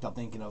all fucked up,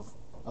 thinking of,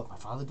 oh, my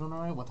father doing all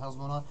right? What the hell's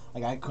going on?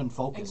 Like, I couldn't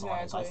focus on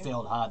it, so I Exactly.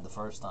 failed hard the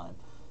first time.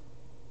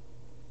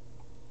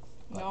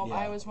 No, yeah.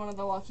 I was one of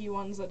the lucky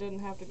ones that didn't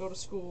have to go to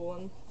school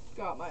and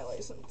got my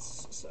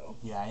license. So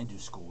Yeah, I didn't do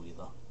school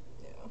either.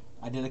 yeah.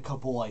 I did a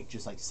couple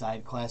just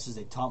side classes.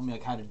 They taught me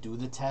how to do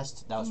the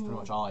test. That was pretty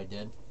much all I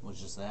did. Was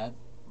just that.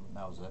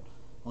 That was it.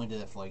 Only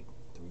did it for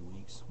 3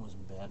 weeks.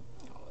 Wasn't bad.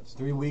 Oh, it's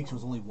 3 weeks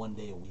was only 1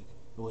 day a week.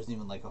 It wasn't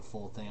even a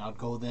full thing. I'd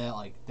go there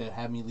they'd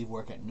have me leave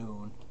work at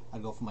noon.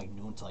 I'd go from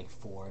noon to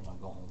 4 and I'd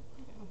go home.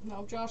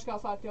 No, Josh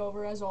got fucked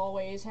over as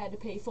always. Had to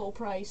pay full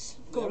price.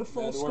 Go to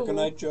full had to school. work a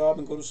night job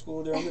and go to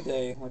school during the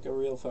day, like a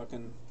real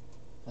fucking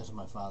That's what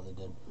my father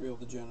did. real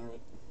degenerate.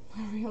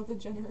 A real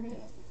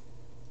degenerate.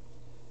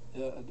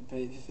 Yeah, I had to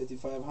pay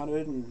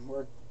 $5,500 and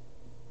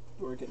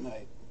work at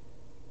night.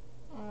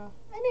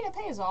 I mean, it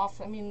pays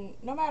off. I mean,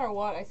 no matter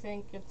what, I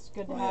think it's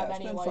good to Oh, have yeah, it's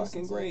any been licenses.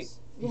 fucking great.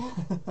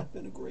 Yeah.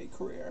 Been a great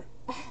career.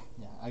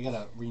 Yeah, I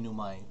gotta renew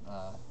my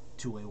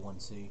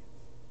 2A1C.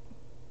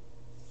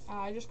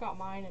 I just got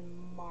mine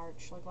in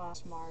March,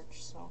 last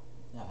March. So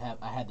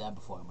I had that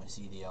before my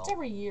CDL. it's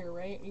every year,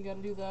 right? You got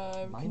to do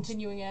the Mine's-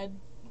 continuing ed.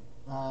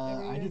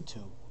 every I year? do 2.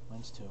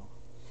 Mine's 2.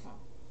 Oh.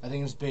 I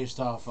think it's based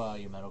off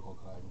your medical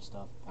card and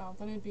stuff. Oh,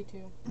 then it'd be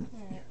 2.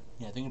 Alright.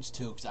 Yeah, I think it's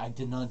 2 because I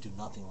did not do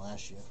nothing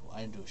last year.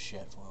 I didn't do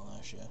shit for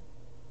last year.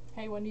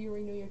 Hey, when do you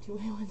renew your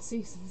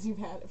 2A1C since you've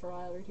had it for a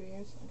while, every 2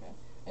 years? Okay.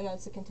 And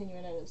that's the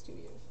continuing ed is 2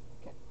 years.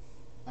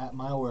 At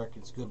my work,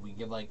 it's good. We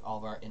give all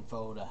of our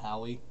info to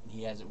Howie.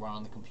 He has it run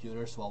on the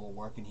computer, so while we're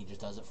working, he just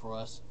does it for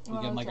us. We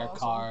Oh, give him that's our awesome.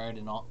 card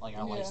and all our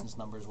Yeah. license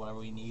numbers,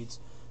 whatever he needs.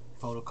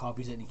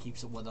 Photocopies it and he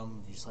keeps it with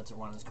him. He just lets it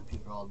run on his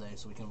computer all day,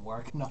 so we can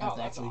work and not have to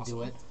that's actually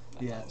do awesome. it.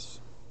 That's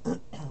Yeah.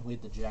 nice. We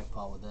hit the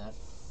jackpot with that.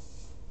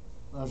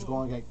 I was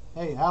going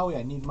hey Howie,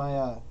 I need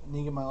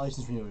to get my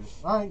license renewed.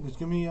 All right, just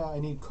give me. I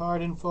need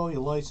card info,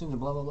 your license,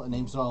 and blah blah blah.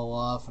 Names it all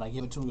off, and I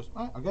give it to him. He goes,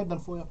 all right, I got it done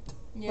for you.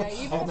 Yeah, I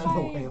even had if nothing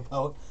to worry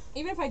about.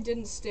 even if I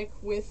didn't stick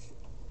with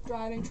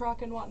driving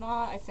truck and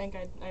whatnot, I think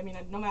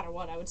no matter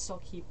what, I would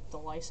still keep the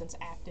license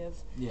active.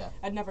 Yeah.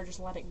 I'd never just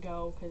let it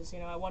go because,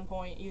 at one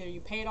point, either you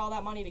paid all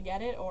that money to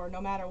get it, or no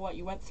matter what,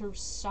 you went through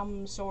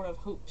some sort of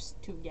hoops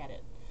to get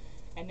it.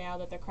 And now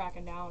that they're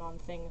cracking down on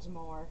things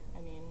more,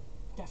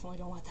 definitely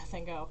don't let that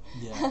thing go.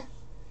 Yeah.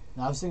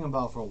 Now I was thinking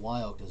about it for a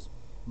while because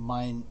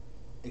mine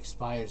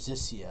expires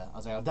this year. I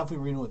was like, I'll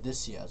definitely renew it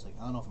this year. I was like,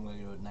 I don't know if I'm gonna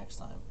do it next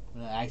time.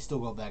 And I still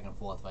go back and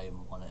forth if I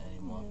even want it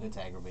anymore. Mhm. It's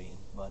aggravating,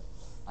 but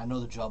I know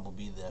the job will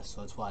be there,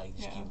 so that's why I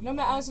just keep.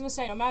 I was gonna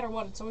say, no matter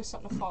what, it's always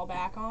something to fall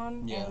back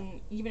on. Yeah.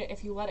 And even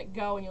if you let it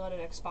go and you let it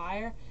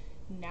expire,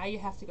 now you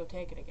have to go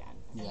take it again,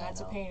 and Yeah, I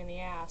that's a know. pain in the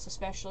ass,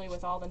 especially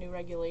with all the new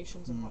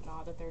regulations and Mm.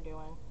 whatnot that they're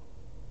doing.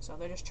 So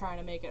they're just trying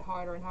to make it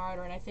harder and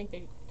harder. And I think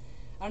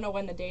I don't know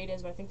when the date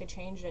is, but I think they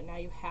changed it. Now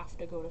you have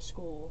to go to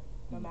school,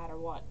 no matter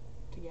what,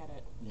 to get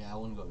it. Yeah, I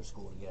wouldn't go to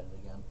school to get it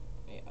again.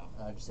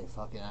 Yeah. I'd just say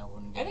fuck it. I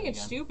wouldn't get I think it it's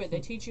again. stupid. They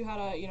teach you how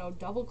to,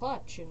 double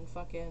clutch and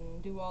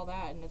fucking do all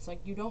that, and it's like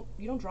you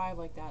don't drive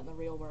like that in the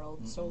real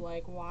world. So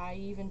why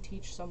even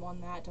teach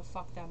someone that to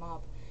fuck them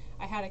up?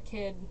 I had a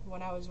kid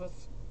when I was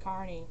with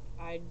Carney.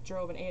 I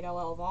drove an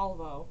 8LL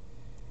Volvo,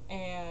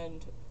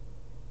 and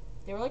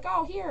they were like,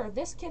 "Oh, here,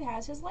 this kid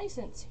has his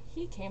license.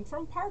 He came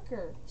from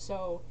Parker,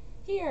 so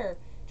here."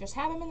 Just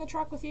have him in the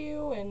truck with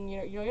you, and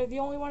you're the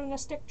only one in a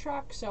stick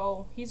truck,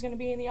 so he's gonna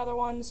be in the other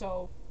one.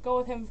 So go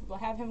with him,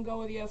 have him go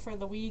with you for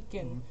the week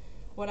and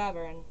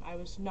whatever. And I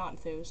was not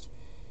enthused,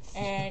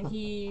 and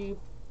he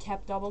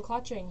kept double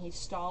clutching. He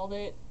stalled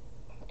it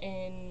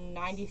in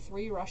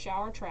 93 rush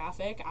hour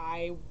traffic.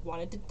 I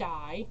wanted to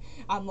die.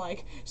 I'm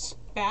like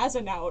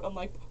spazzing out. I'm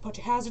like, put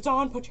your hazards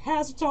on, put your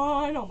hazards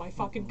on. Oh my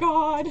fucking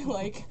god!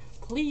 Like,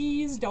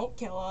 please don't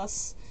kill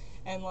us.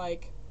 And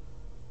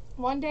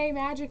one day,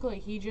 magically,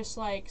 he just,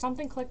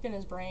 something clicked in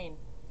his brain.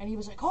 And he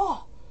was like,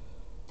 oh,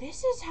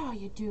 this is how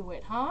you do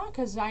it, huh?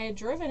 Because I had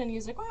driven, and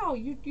he's like, wow,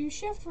 you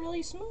shift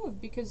really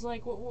smooth. Because,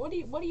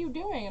 what are you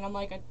doing? And I'm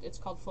like, it's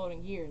called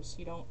floating gears.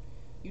 You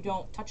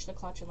don't touch the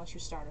clutch unless you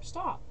start or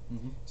stop.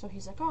 Mm-hmm. So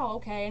he's like, oh,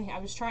 okay. And I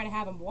was trying to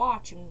have him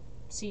watch and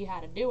see how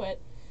to do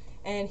it.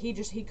 And he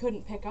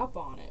couldn't pick up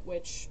on it,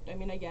 which, I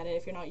get it.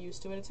 If you're not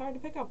used to it, it's hard to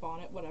pick up on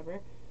it,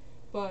 whatever.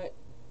 But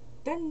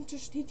then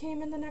he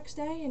came in the next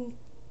day and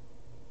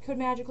could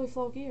magically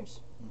float gears.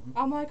 Mhm.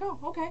 I'm like, oh,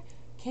 okay.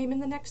 Came in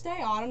the next day.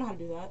 Oh, I don't know how to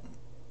do that.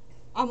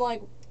 I'm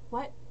like,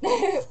 what?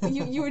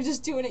 you were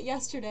just doing it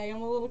yesterday.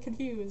 I'm a little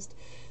confused.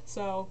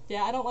 So,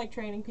 yeah, I don't like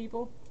training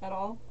people at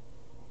all.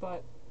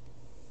 But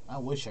I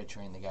wish I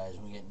trained the guys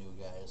when we get new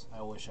guys.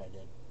 I wish I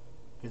did.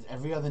 Because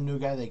every other new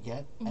guy they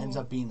get ends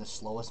up being the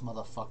slowest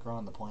motherfucker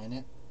on the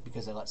planet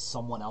because they let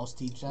someone else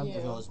teach them. If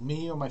it Yeah. was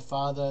me or my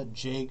father,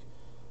 Jake,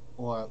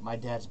 or my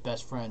dad's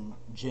best friend,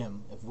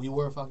 Jim, if we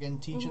were fucking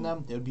teaching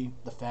them, they would be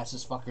the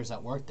fastest fuckers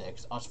that work there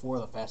because us four are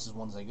the fastest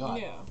ones they got.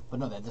 yeah. But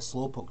no, they're the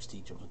slowpokes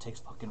teach them, so it takes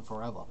fucking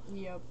forever.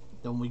 Yep.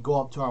 Then when we go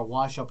up to our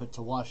wash up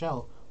to wash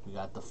out, we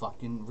got the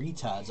fucking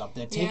retards up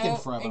there taking Yeah,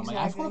 forever. I'm like,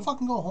 I just want exactly. to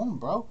fucking go home,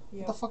 bro. Yeah.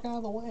 Get the fuck out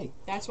of the way.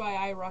 That's why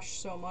I rush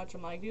so much.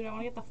 I'm like, dude, I want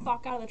to get the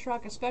fuck out of the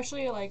truck,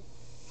 especially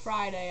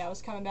Friday, I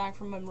was coming back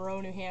from Monroe,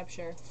 New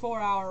Hampshire,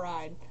 4-hour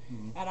ride,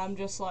 Mhm. and I'm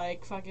just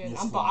like fucking.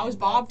 Just I was flying back.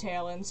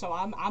 bobtailing, so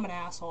I'm an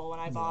asshole when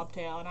I Yeah.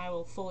 bobtail, and I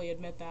will fully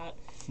admit that.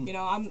 You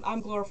know,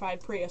 I'm glorified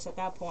Prius at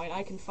that point.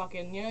 I can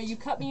fucking, you know, you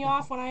cut me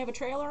off when I have a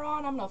trailer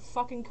on, I'm gonna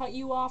fucking cut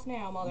you off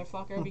now,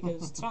 motherfucker,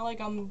 because it's not like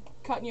I'm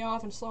cutting you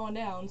off and slowing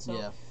down. So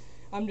Yeah.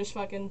 I'm just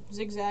fucking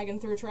zigzagging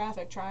through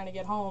traffic trying to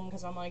get home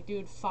because I'm like,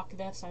 dude, fuck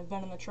this. I've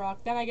been in the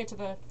truck. Then I get to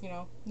the, you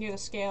know, near the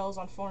scales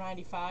on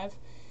 495,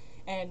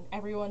 and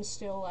everyone's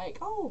still like,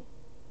 oh,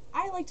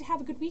 I like to have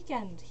a good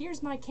weekend.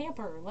 Here's my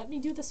camper. Let me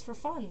do this for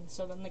fun.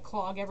 So then they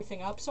clog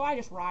everything up. So I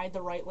just ride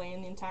the right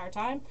lane the entire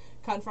time,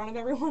 cut in front of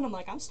everyone. I'm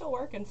like, I'm still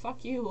working.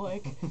 Fuck you.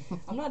 Like,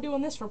 I'm not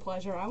doing this for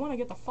pleasure. I want to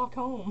get the fuck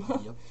home.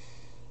 Yep.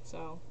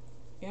 So,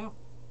 yeah.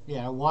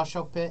 Yeah, a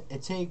washout pit,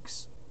 it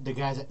takes the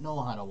guys that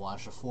know how to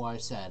wash, before I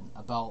said,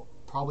 about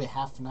probably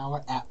half an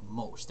hour at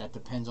most. That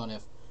depends on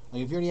if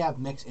you already have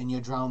mix in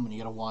your drum and you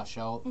gotta wash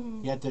out,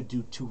 Mhm. you have to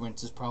do 2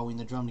 rinses probably in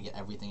the drum to get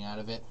everything out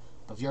of it.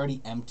 But if you're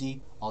already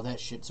empty, all that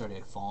shit's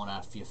already falling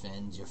out of your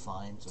fins, you're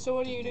fine. So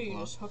what do it you doesn't do? take You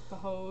long. just hook the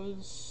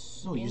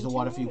hose? No, use the into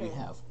water it, feed we or-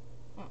 have.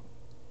 Oh.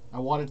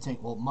 Our water tank,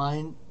 well,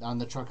 mine on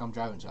the truck I'm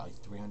driving's got like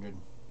 300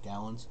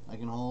 gallons I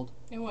can hold.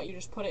 And what, you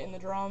just put it in the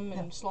drum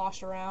and Yeah.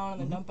 slosh around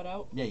and then Mhm. dump it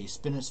out? Yeah, you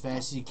spin it as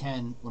fast as you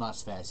can. Well, not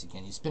as fast as you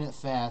can. You spin it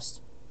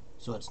fast,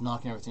 so it's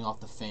knocking everything off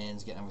the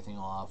fans, getting everything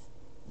off,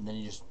 and then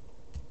you just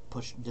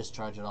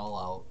discharge it all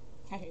out.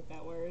 I hate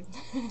that word.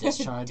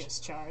 Discharge?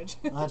 Discharge.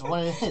 Well, that's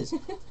what it is.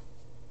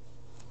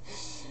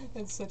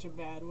 It's such a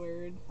bad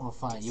word. Well,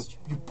 fine. You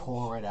Discharge.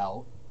 pour it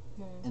out,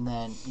 Yeah. and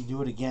then you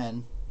do it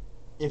again,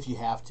 if you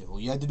have to. Well,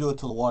 you have to do it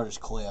till the water's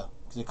clear,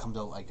 because it comes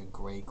out like a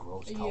gray,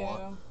 gross color.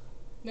 Yeah.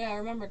 Yeah, I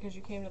remember because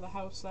you came to the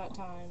house that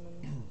time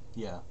and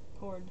Yeah.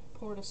 poured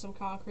us some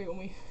concrete when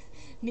we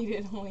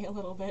needed only a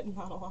little bit and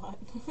not a lot.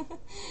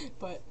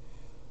 But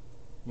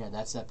Yeah,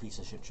 that's that piece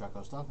of shit truck I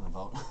was talking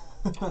about.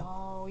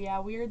 oh yeah,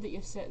 weird that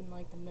you sit in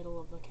like the middle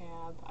of the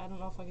cab. I don't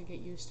know if I could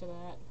get used to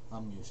that.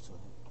 I'm used to it.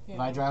 Yeah. If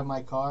I drive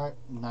my car,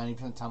 90%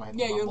 of the time I hit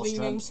Yeah, the you're rumble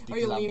leaning. strips. Or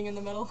you're because I'm- leaning in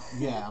the middle.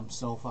 Yeah,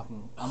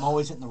 I'm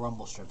always hitting the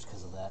rumble strips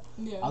because of that.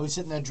 Yeah. I was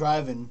sitting there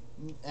driving,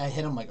 I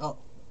hit him like, oh,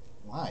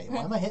 why?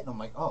 Why am I hitting him?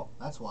 Like, oh,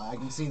 that's why. I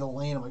can see the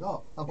lane. I'm like,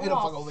 oh, I'm way the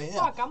fuck over here.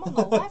 Fuck, I'm on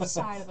the left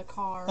side of the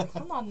car.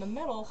 I'm not in the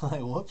middle.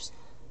 Like, whoops.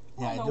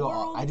 Yeah, What in I the do.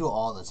 world? I do it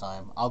all the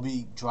time. I'll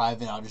be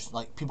driving. I'll just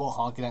like people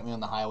honking at me on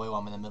the highway while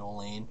I'm in the middle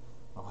lane.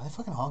 I'm like, what are they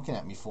fucking honking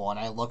at me for? And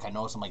I look, I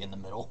notice I'm like in the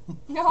middle.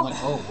 No. I'm like,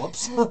 oh,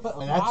 whoops. Like,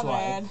 that's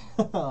My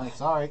why. Like,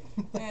 sorry.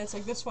 Yeah, it's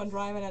like this one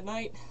driving at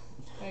night.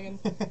 Fucking-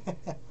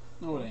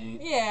 No, it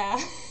ain't. yeah.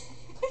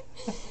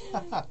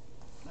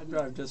 I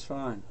drive just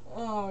fine.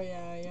 Oh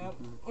yeah, yep.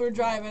 We were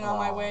driving on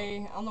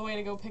Aw. on the way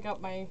to go pick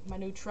up my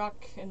new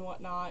truck and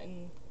whatnot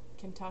in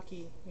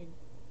Kentucky. We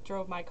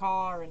drove my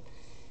car and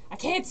I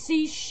can't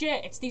see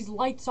shit. It's these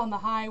lights on the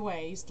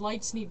highway. These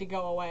lights need to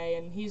go away.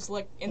 And he's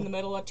like in the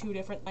middle of 2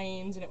 different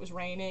lanes and it was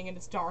raining and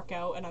it's dark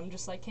out and I'm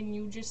just like, can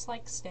you just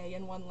like stay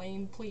in one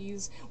lane,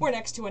 please? We're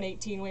next to an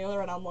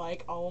 18-wheeler and I'm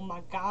like, oh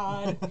my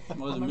god, It I'm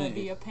wasn't gonna me.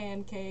 be a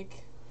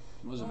pancake.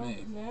 It wasn't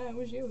me. Yeah, it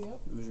was you. Yep.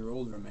 It was your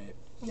old roommate.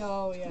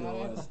 Oh yeah, Still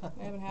was.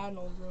 I haven't had an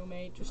old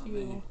roommate. Just Not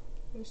you. me.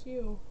 Just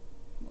you.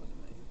 It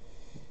wasn't me.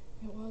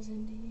 It was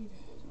indeed.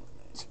 It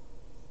was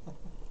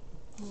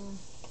not me.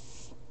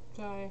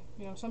 Sorry,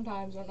 you know,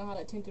 sometimes I don't know how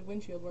that tinted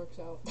windshield works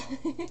out.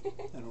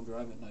 I don't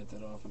drive at night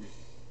that often.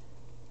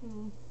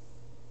 Mm.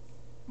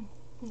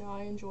 No,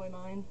 I enjoy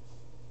mine.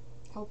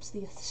 Helps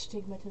the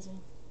astigmatism.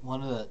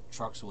 One of the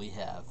trucks we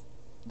have,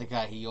 the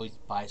guy, he always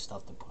buys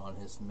stuff to put on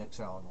his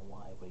mixer. I don't know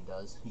why, but he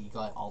does. He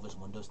got all of his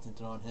windows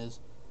tinted on his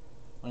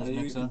How do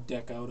you mixer.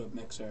 deck out a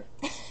mixer?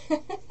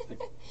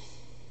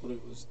 What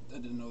it was? I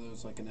didn't know there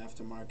was like an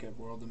aftermarket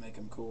world to make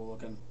them cool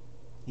looking.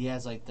 He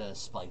has like the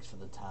spikes for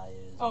the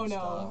tires. Oh and no.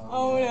 Stuff.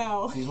 Oh Yeah.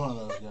 no. He's one of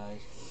those guys.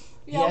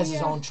 He Yeah, has we,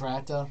 his own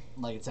tractor,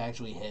 like it's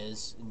actually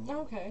his. And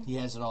Okay. he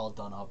has it all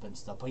done up and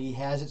stuff, but he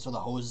has it so the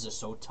hoses are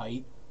so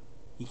tight,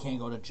 he can't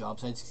go to job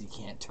sites because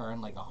he can't turn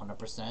like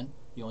 100%.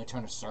 He only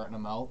turn a certain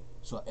amount,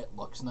 so it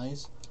looks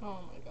nice. Oh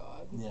my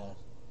god. Yeah,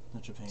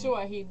 such a pain. So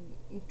what, he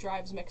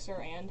drives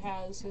mixer and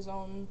has his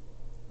own,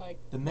 like...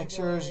 The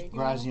mixer's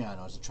regular,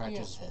 Graziano's, the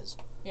tractor's his.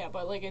 Yeah,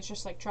 but like it's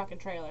just like truck and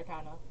trailer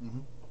kind of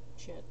Mhm.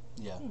 shit.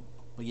 Yeah. Hmm.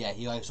 But yeah,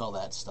 he likes all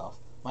that stuff.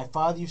 My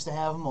father used to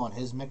have him on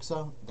his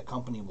mixer. The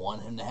company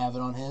wanted him to have it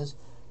on his,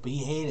 but he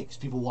hated it because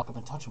people walk up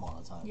and touch him all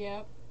the time.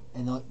 Yep.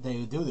 And what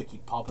they do, they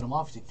keep popping him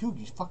off. He's like, dude,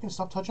 you fucking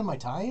stop touching my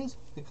tires?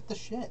 Look at the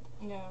shit.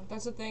 Yeah,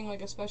 that's the thing,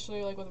 like,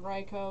 especially, like, with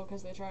Ryko,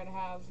 because they try to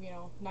have, you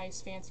know,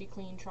 nice, fancy,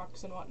 clean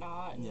trucks and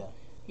whatnot, and Yeah.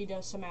 he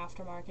does some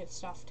aftermarket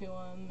stuff to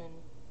them, and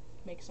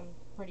makes them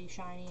pretty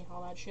shiny,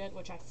 all that shit,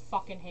 which I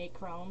fucking hate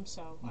chrome,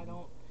 so I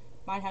don't...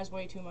 Mine has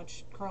way too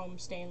much chrome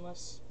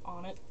stainless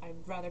on it. I'd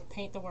rather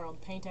paint the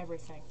world, paint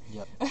everything.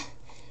 Yep.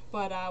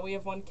 But, we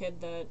have one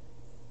kid that,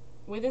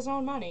 with his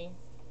own money,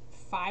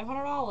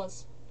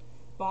 $500,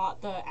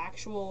 bought the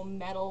actual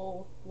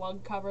metal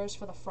lug covers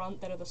for the front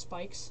that are the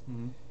spikes.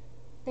 Mhm.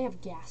 They have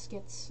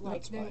gaskets. Not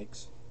Like,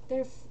 spikes.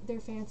 they're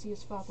fancy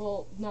as fuck.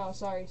 Well, no,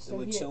 sorry. So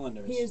with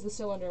cylinders. He is the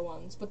cylinder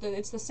ones, but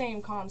it's the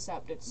same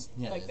concept. It's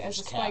like they're as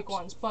the just spike caps.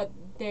 ones, but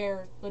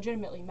they're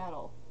legitimately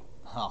metal.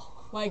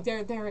 Oh. Like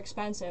they're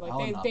expensive. Like I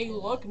would not they pay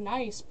look that.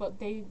 nice, but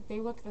they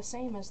look the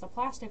same as the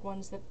plastic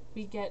ones that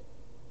we get.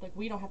 Like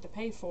we don't have to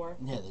pay for.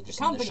 Yeah, they're just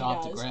The in the company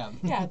shop does. to grab.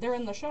 Yeah, they're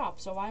in the shop.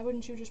 So why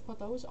wouldn't you just put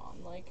those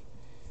on? Like,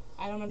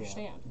 I don't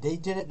understand. They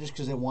did it just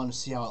because they wanted to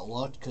see how it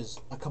looked. Because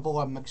a couple of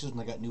our mixers,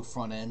 when they got new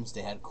front ends,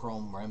 they had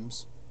chrome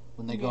rims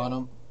when they got Yeah.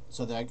 them.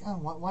 So they're like, oh,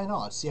 why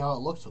not? See how it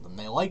looks with them.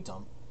 They liked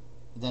them.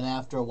 Then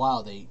after a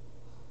while,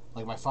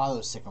 like my father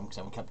was sick of them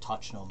because I kept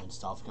touching them and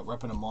stuff, kept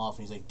ripping them off.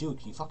 And he's like, dude,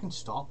 can you fucking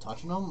stop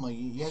touching them? Like,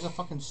 you guys are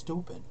fucking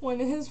stupid. When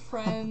his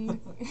friend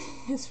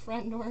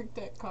worked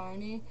at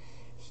Carney,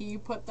 he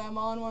put them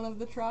on one of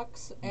the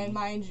trucks, and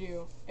mind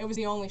you, it was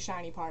the only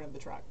shiny part of the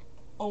truck.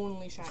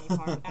 Only shiny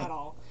part at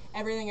all.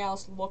 Everything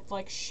else looked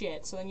like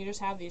shit, so then you just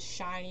have these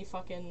shiny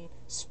fucking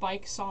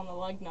spikes on the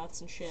lug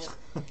nuts and shit.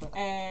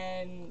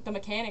 And the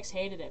mechanics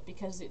hated it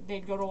because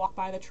they'd go to walk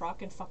by the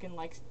truck and fucking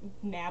like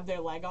nab their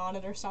leg on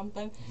it or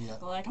something. Yeah.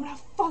 They're like, I'm gonna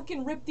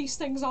fucking rip these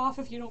things off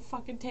if you don't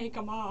fucking take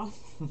them off.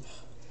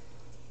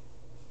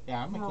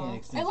 Yeah, our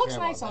mechanics didn't It looks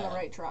care nice about on the that.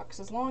 right trucks,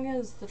 as long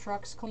as the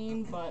truck's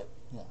clean, but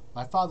Yeah,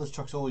 my father's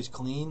truck's always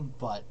clean,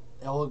 but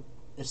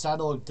it started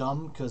to look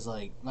dumb because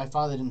like my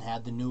father didn't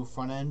have the new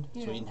front end, so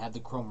Yeah. he didn't have the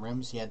chrome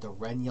rims. He had the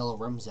red and yellow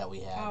rims that we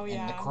had,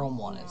 and the chrome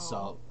on it.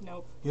 So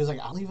nope. he was like,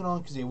 "I'll leave it on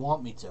because they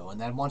want me to."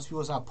 And then once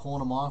people start pulling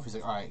them off, he's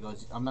like, "All right, he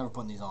goes, I'm never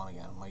putting these on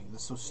again." I'm like,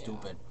 "This is so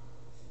stupid."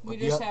 We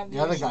But just have the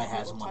other issue guy of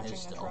has people them on his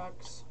touching the still.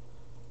 trucks.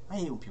 I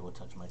hate when people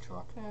touch my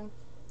truck. Yeah.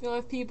 You'll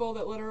have people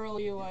that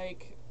literally,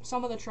 like,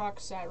 some of the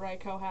trucks at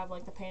Ryco have,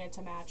 like, the painted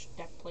to match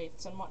deck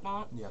plates and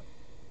whatnot. Yep.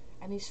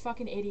 And these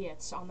fucking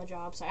idiots on the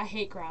job site. I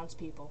hate grounds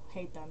people.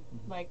 Hate them.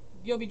 Mm-hmm. Like,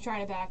 you'll be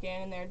trying to back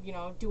in and they're, you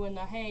know, doing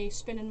the, hey,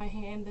 spinning my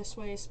hand this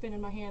way,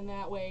 spinning my hand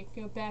that way,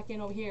 you know, back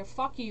in over here.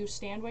 Fuck you,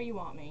 stand where you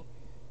want me.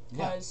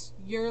 Because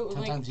you're, 10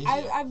 like, times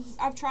easier.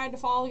 I've tried to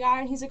follow the guy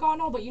and he's like, oh,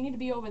 no, but you need to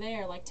be over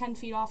there, like, 10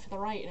 feet off to the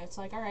right. And it's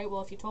like, all right,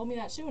 well, if you told me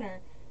that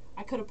sooner,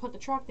 I could have put the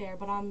truck there,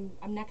 but I'm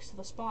next to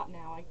the spot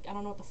now. I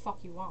don't know what the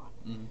fuck you want.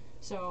 Mhm.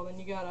 So then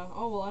you gotta,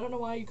 oh, well, I don't know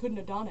why you couldn't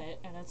have done it.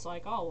 And it's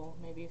like, oh, well,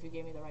 maybe if you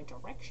gave me the right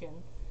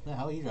direction. Yeah,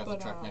 how about you drive But,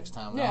 the truck next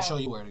time? And yeah. I'll show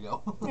you where to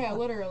go. Yeah,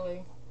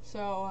 literally.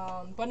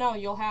 So, but no,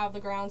 you'll have the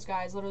grounds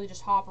guys literally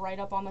just hop right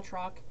up on the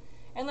truck.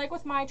 And like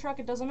with my truck,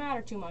 it doesn't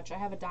matter too much. I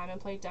have a diamond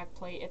plate deck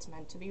plate. It's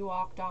meant to be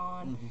walked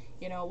on,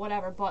 you know,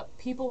 whatever. But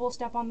people will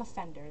step on the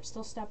fenders.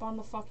 They'll step on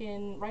the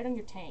fucking, right on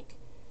your tank.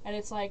 And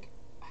it's like,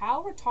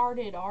 how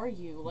retarded are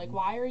you? Like,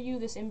 why are you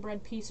this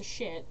inbred piece of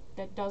shit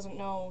that doesn't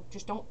know,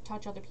 just don't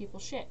touch other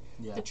people's shit?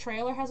 Yeah. The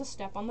trailer has a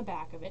step on the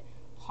back of it.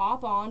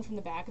 Hop on from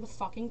the back of the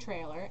fucking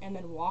trailer and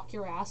then walk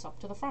your ass up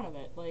to the front of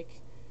it.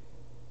 Like,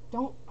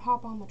 don't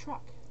hop on the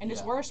truck. And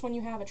it's Yeah. worse when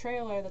you have a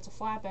trailer that's a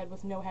flatbed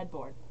with no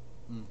headboard.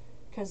 Mm.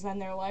 Because then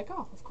they're like,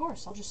 oh, of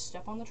course, I'll just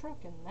step on the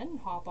truck and then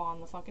hop on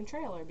the fucking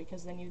trailer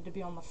because they needed to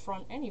be on the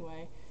front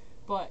anyway.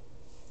 But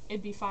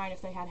it'd be fine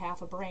if they had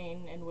half a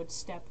brain and would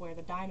step where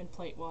the diamond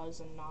plate was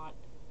and not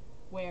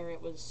where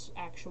it was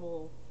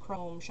actual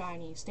chrome,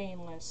 shiny,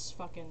 stainless,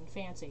 fucking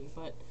fancy.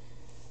 But,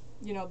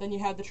 you know, then you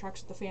have the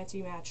trucks with the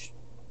fancy match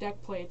deck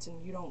plates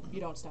and you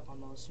don't step on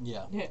those.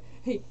 Yeah.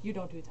 Hey, you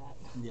don't do that.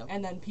 Yep.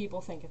 And then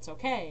people think it's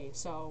okay.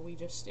 So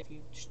if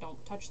you just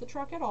don't touch the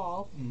truck at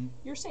all,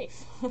 you're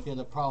safe. Yeah,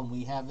 the problem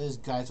we have is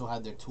guys will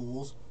have their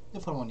tools. They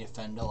put them on your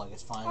fender like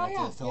it's fine Oh, after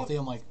yeah, they're filthy.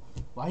 I'm like,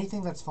 why do you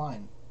think that's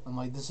fine? I'm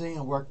like, this ain't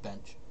a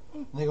workbench.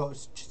 And they go,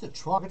 it's just a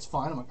truck, it's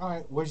fine. I'm like, all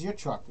right, where's your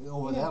truck?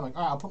 Over there. I'm like,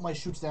 all right, I'll put my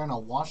chutes there and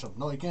I'll wash them.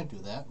 No, you can't do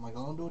that. I'm like,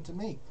 don't do it to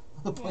me.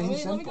 Plain Let me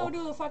simple. go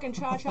do the fucking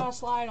cha-cha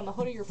slide on the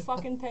hood of your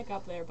fucking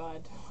pickup there,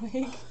 bud.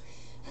 Like,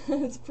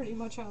 that's pretty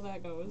much how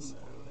that goes.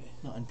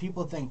 No, and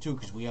people think too,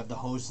 because we have the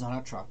hoses on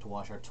our truck to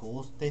wash our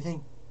tools, they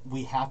think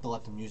we have to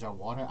let them use our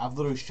water. I've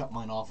literally shut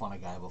mine off on a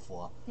guy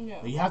before. Yeah.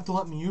 But you have to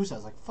let me use it. I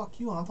was like, fuck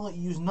you, I don't have to let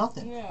you use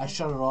nothing. Yeah. I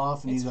shut it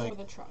off, and It's he's for like,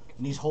 the truck.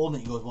 and he's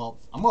holding it. He goes, well,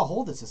 I'm going to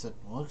hold this. I said,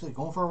 well, looks like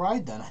going for a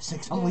ride then. I said,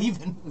 'cause I'm Yeah.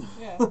 leaving.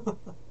 Yeah.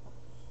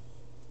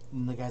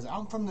 And the guy's like,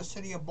 I'm from the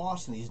city of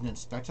Boston. He's an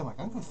inspector. I'm like,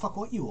 I don't give a fuck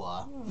what you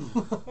are.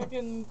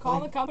 Fucking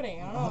call the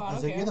company. I don't know. I I was don't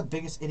like, care. you're the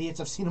biggest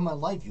idiots I've seen in my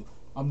life.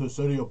 I'm the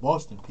city of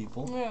Boston,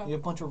 people. Yeah. You're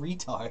a bunch of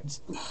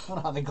retards. I don't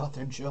know how they got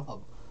their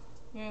job.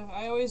 Yeah,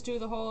 I always do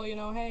the whole, you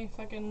know, hey,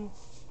 fucking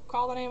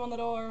call the name on the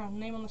door,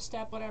 name on the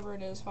step, whatever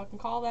it is. Fucking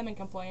call them and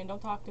complain.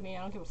 Don't talk to me.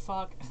 I don't give a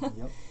fuck. Yep.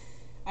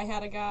 I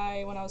had a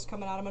guy when I was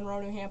coming out of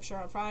Monroe, New Hampshire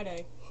on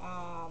Friday,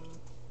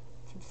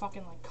 from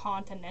fucking like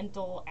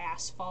Continental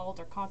Asphalt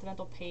or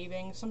Continental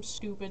Paving, some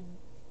stupid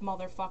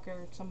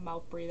motherfucker, some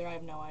mouth breather, I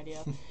have no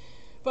idea.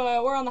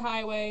 But we're on the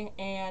highway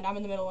and I'm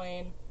in the middle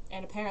lane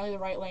and apparently the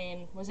right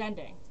lane was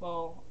ending.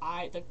 Well,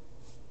 the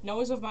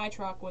nose of my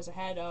truck was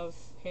ahead of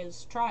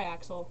his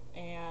triaxle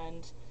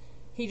and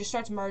he just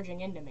starts merging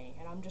into me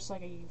and I'm just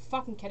like, are you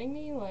fucking kidding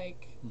me?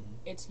 Like,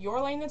 it's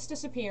your lane that's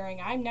disappearing,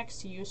 I'm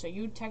next to you, so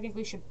you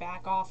technically should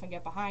back off and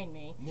get behind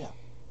me. Yeah.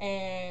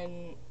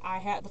 and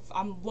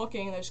I'm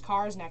looking, there's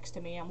cars next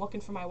to me. I'm looking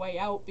for my way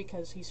out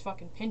because he's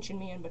fucking pinching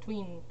me in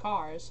between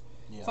cars.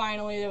 Yeah.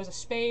 Finally, there was a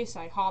space.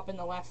 I hop in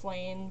the left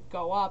lane,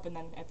 go up, and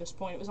then at this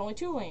point, it was only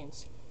 2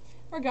 lanes.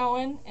 We're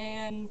going,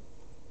 and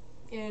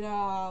it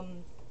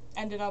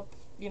ended up,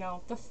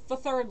 the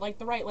third, like,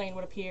 the right lane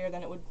would appear,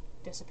 then it would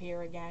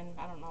disappear again.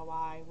 I don't know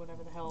why,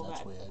 whatever the hell That's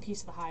that weird.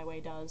 piece of the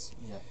highway does.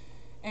 Yeah.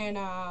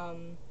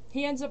 And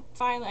he ends up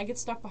finally, I get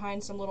stuck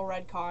behind some little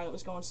red car that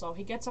was going slow.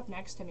 He gets up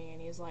next to me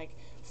and he's like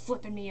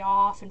flipping me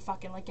off and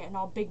fucking like getting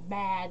all big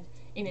mad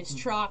in his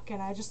truck,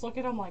 and I just look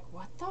at him like,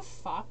 what the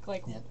fuck?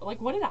 Like, Yeah.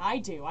 like what did I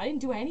do? I didn't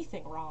do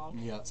anything wrong.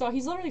 Yeah. So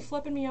he's literally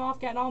flipping me off,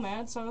 getting all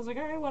mad. So I was like,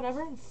 all right,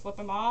 whatever. Flip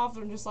him off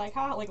and just like,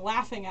 like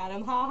laughing at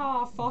him. Ha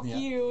ha, fuck Yeah.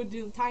 you.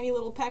 Do the tiny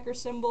little pecker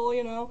symbol,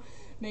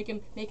 Make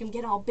him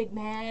get all big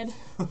mad.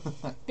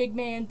 Big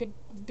man,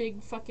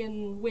 big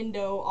fucking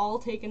window, all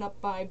taken up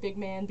by big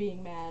man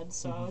being mad.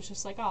 So I was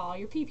just like, oh,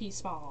 your pee-pee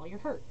small, you're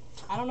hurt.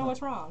 I don't know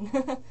what's wrong.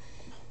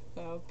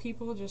 So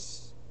people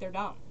just, they're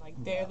dumb. Like,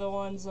 they're the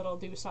ones that'll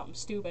do something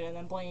stupid and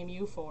then blame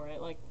you for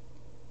it. Like,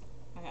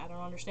 I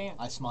don't understand.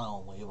 I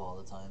smile and wave all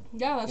the time.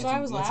 Yeah, that's Gets why I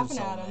him- was gets him laughing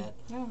so at him. mad.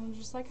 Yeah, I'm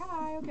just like,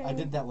 hi, okay. I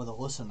did that with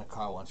Alyssa in the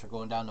car once. We're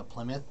going down to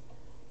Plymouth,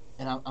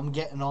 and I'm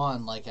getting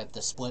on like at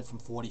the split from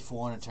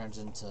 44, and it turns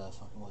into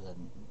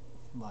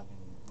fucking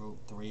Route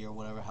 3 or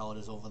whatever hell it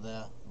is over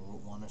there,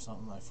 Route 1 or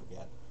something. I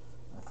forget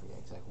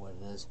exactly what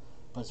it is.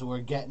 But so we're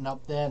getting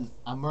up there, and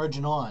I'm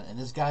merging on, and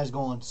this guy's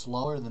going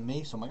slower than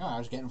me. So I'm like, all right, I'll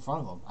just get in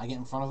front of him. I get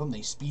in front of him.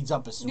 They speeds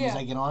up as soon as Yeah.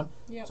 I get on.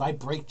 Yep. So I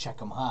brake check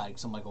him hard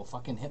because I'm like, well,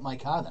 fucking hit my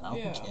car then. I don't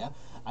Yeah. care.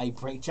 I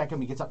brake check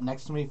him. He gets up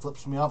next to me,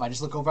 flips me off. I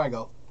just look over. I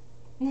go.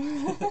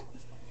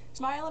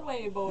 Smile and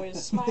wave,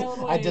 boys. Smile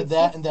and wave. I did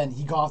that, and then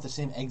he got off the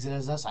same exit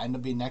as us. I ended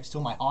up being next to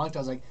him. I honked. I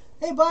was like,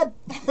 hey, bud.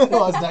 I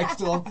was next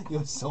to him. He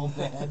was so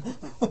mad.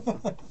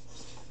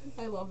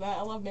 I love that.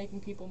 I love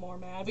making people more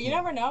mad. But you Yeah.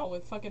 never know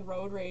with fucking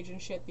road rage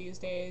and shit these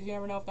days. You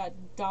never know if that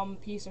dumb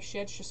piece of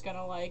shit's just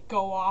gonna, like,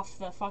 go off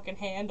the fucking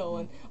handle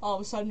and all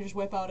of a sudden just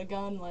whip out a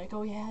gun, like,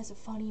 oh yeah, is it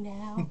funny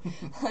now?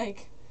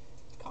 Like,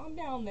 calm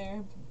down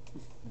there.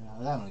 Yeah, I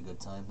was having a good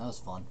time. That was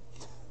fun.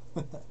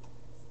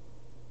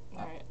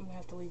 Alright, I'm gonna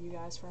have to leave you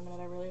guys for a minute.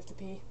 I really have to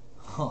pee.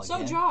 Oh, So,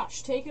 again?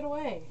 Josh, take it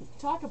away.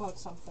 Talk about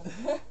something.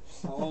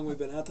 How long we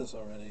been at this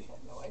already?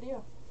 No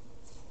idea.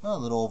 Oh, a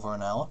little over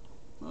an hour.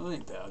 Well, it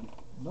ain't bad.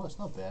 No, it's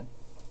not bad.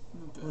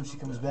 Not bad, When she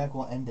not comes bad. back,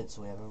 we'll end it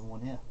so we have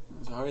everyone here.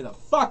 So hurry the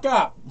fuck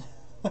up!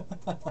 Well,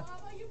 how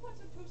about you put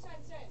some 2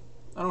 cents in?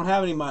 I don't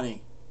have any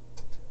money.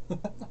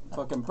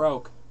 Fucking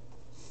broke.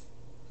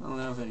 I don't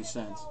have any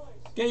sense.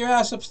 Get your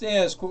ass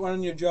upstairs. Quit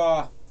running your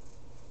jaw.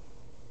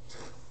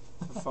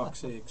 For fuck's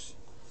sakes.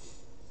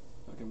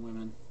 Fucking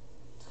women.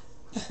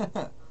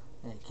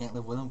 Hey, can't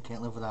live with them,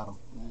 can't live without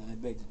I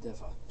beg to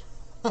differ.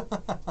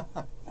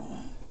 them.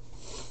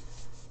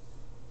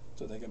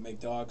 So they can make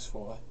dogs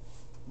for.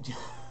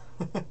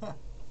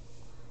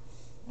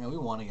 Yeah, we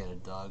want to get a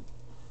dog.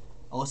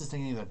 I was just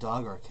thinking either a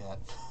dog or a cat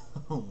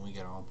when we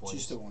get our own place. She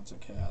still wants a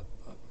cat,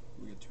 but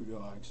we got 2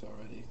 dogs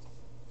already.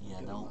 Yeah,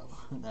 Good no,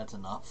 enough. that's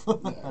enough. Yeah,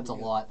 That's a we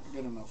got- lot.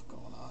 Good enough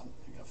going on.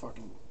 I got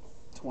fucking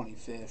 20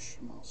 fish.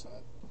 I'm all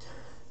set.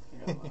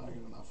 I got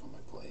enough on my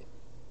plate.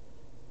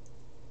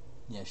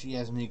 Yeah, she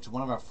asked me because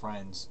one of our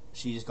friends,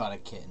 she just got a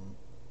kitten,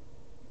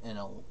 and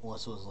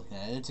Alyssa was looking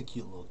at it. It's a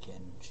cute little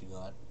kitten she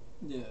got,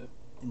 Yeah.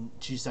 and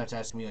she starts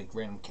asking me like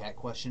random cat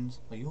questions.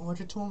 Like, you want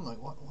to to him? Like,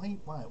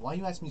 why are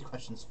you asking me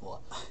questions for?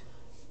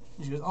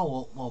 And she goes,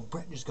 oh well,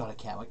 Britt just got a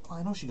cat. I'm like, oh,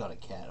 I know she got a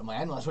cat. I'm like,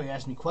 I know that's why you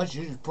asked me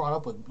questions. You just brought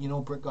up with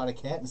Britt got a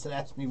cat instead of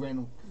asking me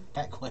random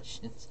cat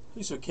questions. At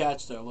least with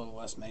cats, they're a little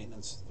less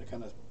maintenance. They're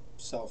kind of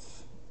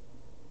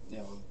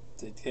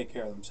they take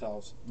care of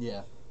themselves.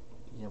 Yeah,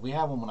 we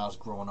had one when I was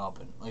growing up,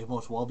 and like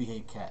most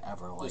well-behaved cat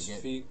ever. Like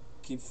Just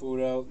keep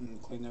food out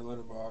and clean their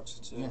litter box.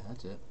 That's it. yeah,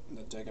 that's it. And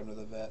then take them to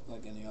the vet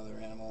like any other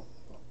animal.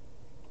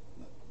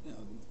 But,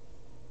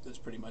 that's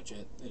pretty much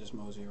it. They just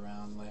mosey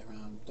around, lay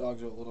around.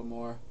 Dogs are a little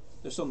more.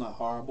 They're still not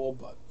horrible,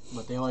 but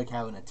But they like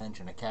having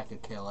attention. A cat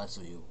could care less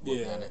of you. Look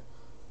Yeah. at it.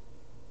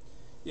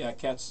 yeah,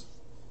 cats.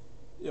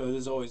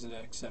 There's always an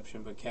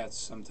exception, but cats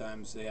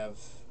sometimes they have.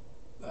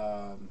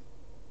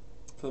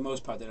 For the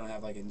most part, they don't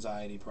have like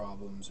anxiety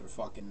problems or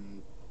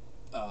fucking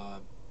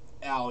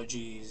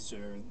allergies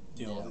or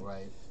Yeah,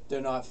 right.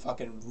 they're not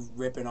fucking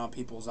ripping on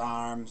people's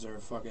arms or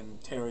fucking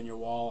tearing your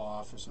wall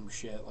off or some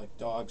shit like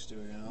dogs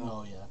do.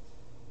 Oh yeah.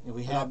 Yeah,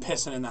 we They're not had.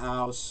 pissing in the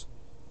house.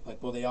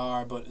 Like, well, they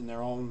are, but in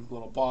their own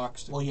little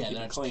box to Well, yeah, keep they're it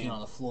not just clean. peeing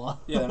on the floor.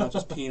 Yeah, they're not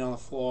just peeing on the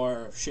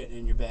floor or shitting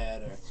in your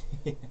bed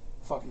or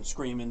fucking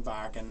screaming,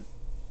 barking.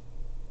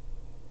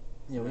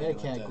 Yeah, we Yeah, had a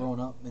like cat that. growing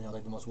up,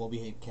 like the most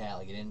well-behaved cat.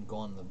 Like it didn't go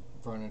on the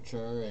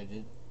furniture. It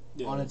did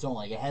Yeah. on its own.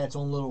 Like it had its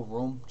own little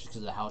room just because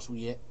of the house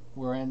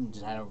we're in.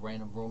 Just had a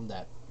random room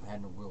that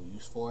had no real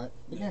use for it.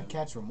 But yeah, Yeah.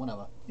 cat's room,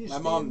 whatever. You just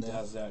My stay in mom there.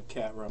 has that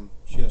cat room.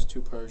 She has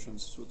 2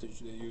 Persians. That's what they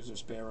use their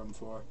spare room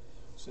for.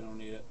 So they don't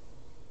need it.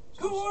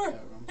 So it's Core a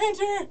cat room.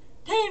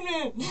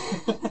 entertainment!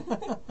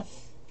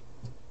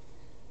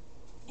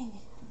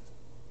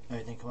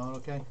 Everything come out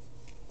okay?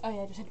 Oh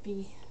yeah, I just had to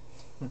pee.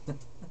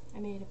 I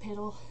made a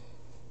piddle.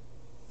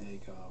 There you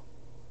go.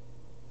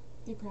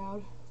 You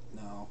proud?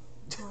 No,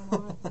 Why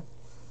not?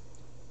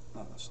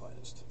 not in the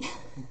slightest. Dare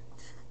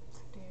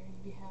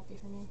you be happy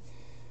for me?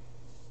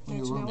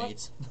 Your So now what?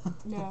 roommates.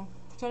 No.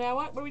 So now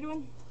what? What are we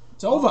doing?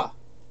 It's over.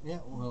 Yeah,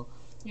 well,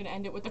 You're gonna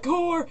end it with the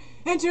core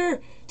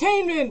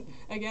entertainment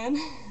again.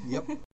 yep.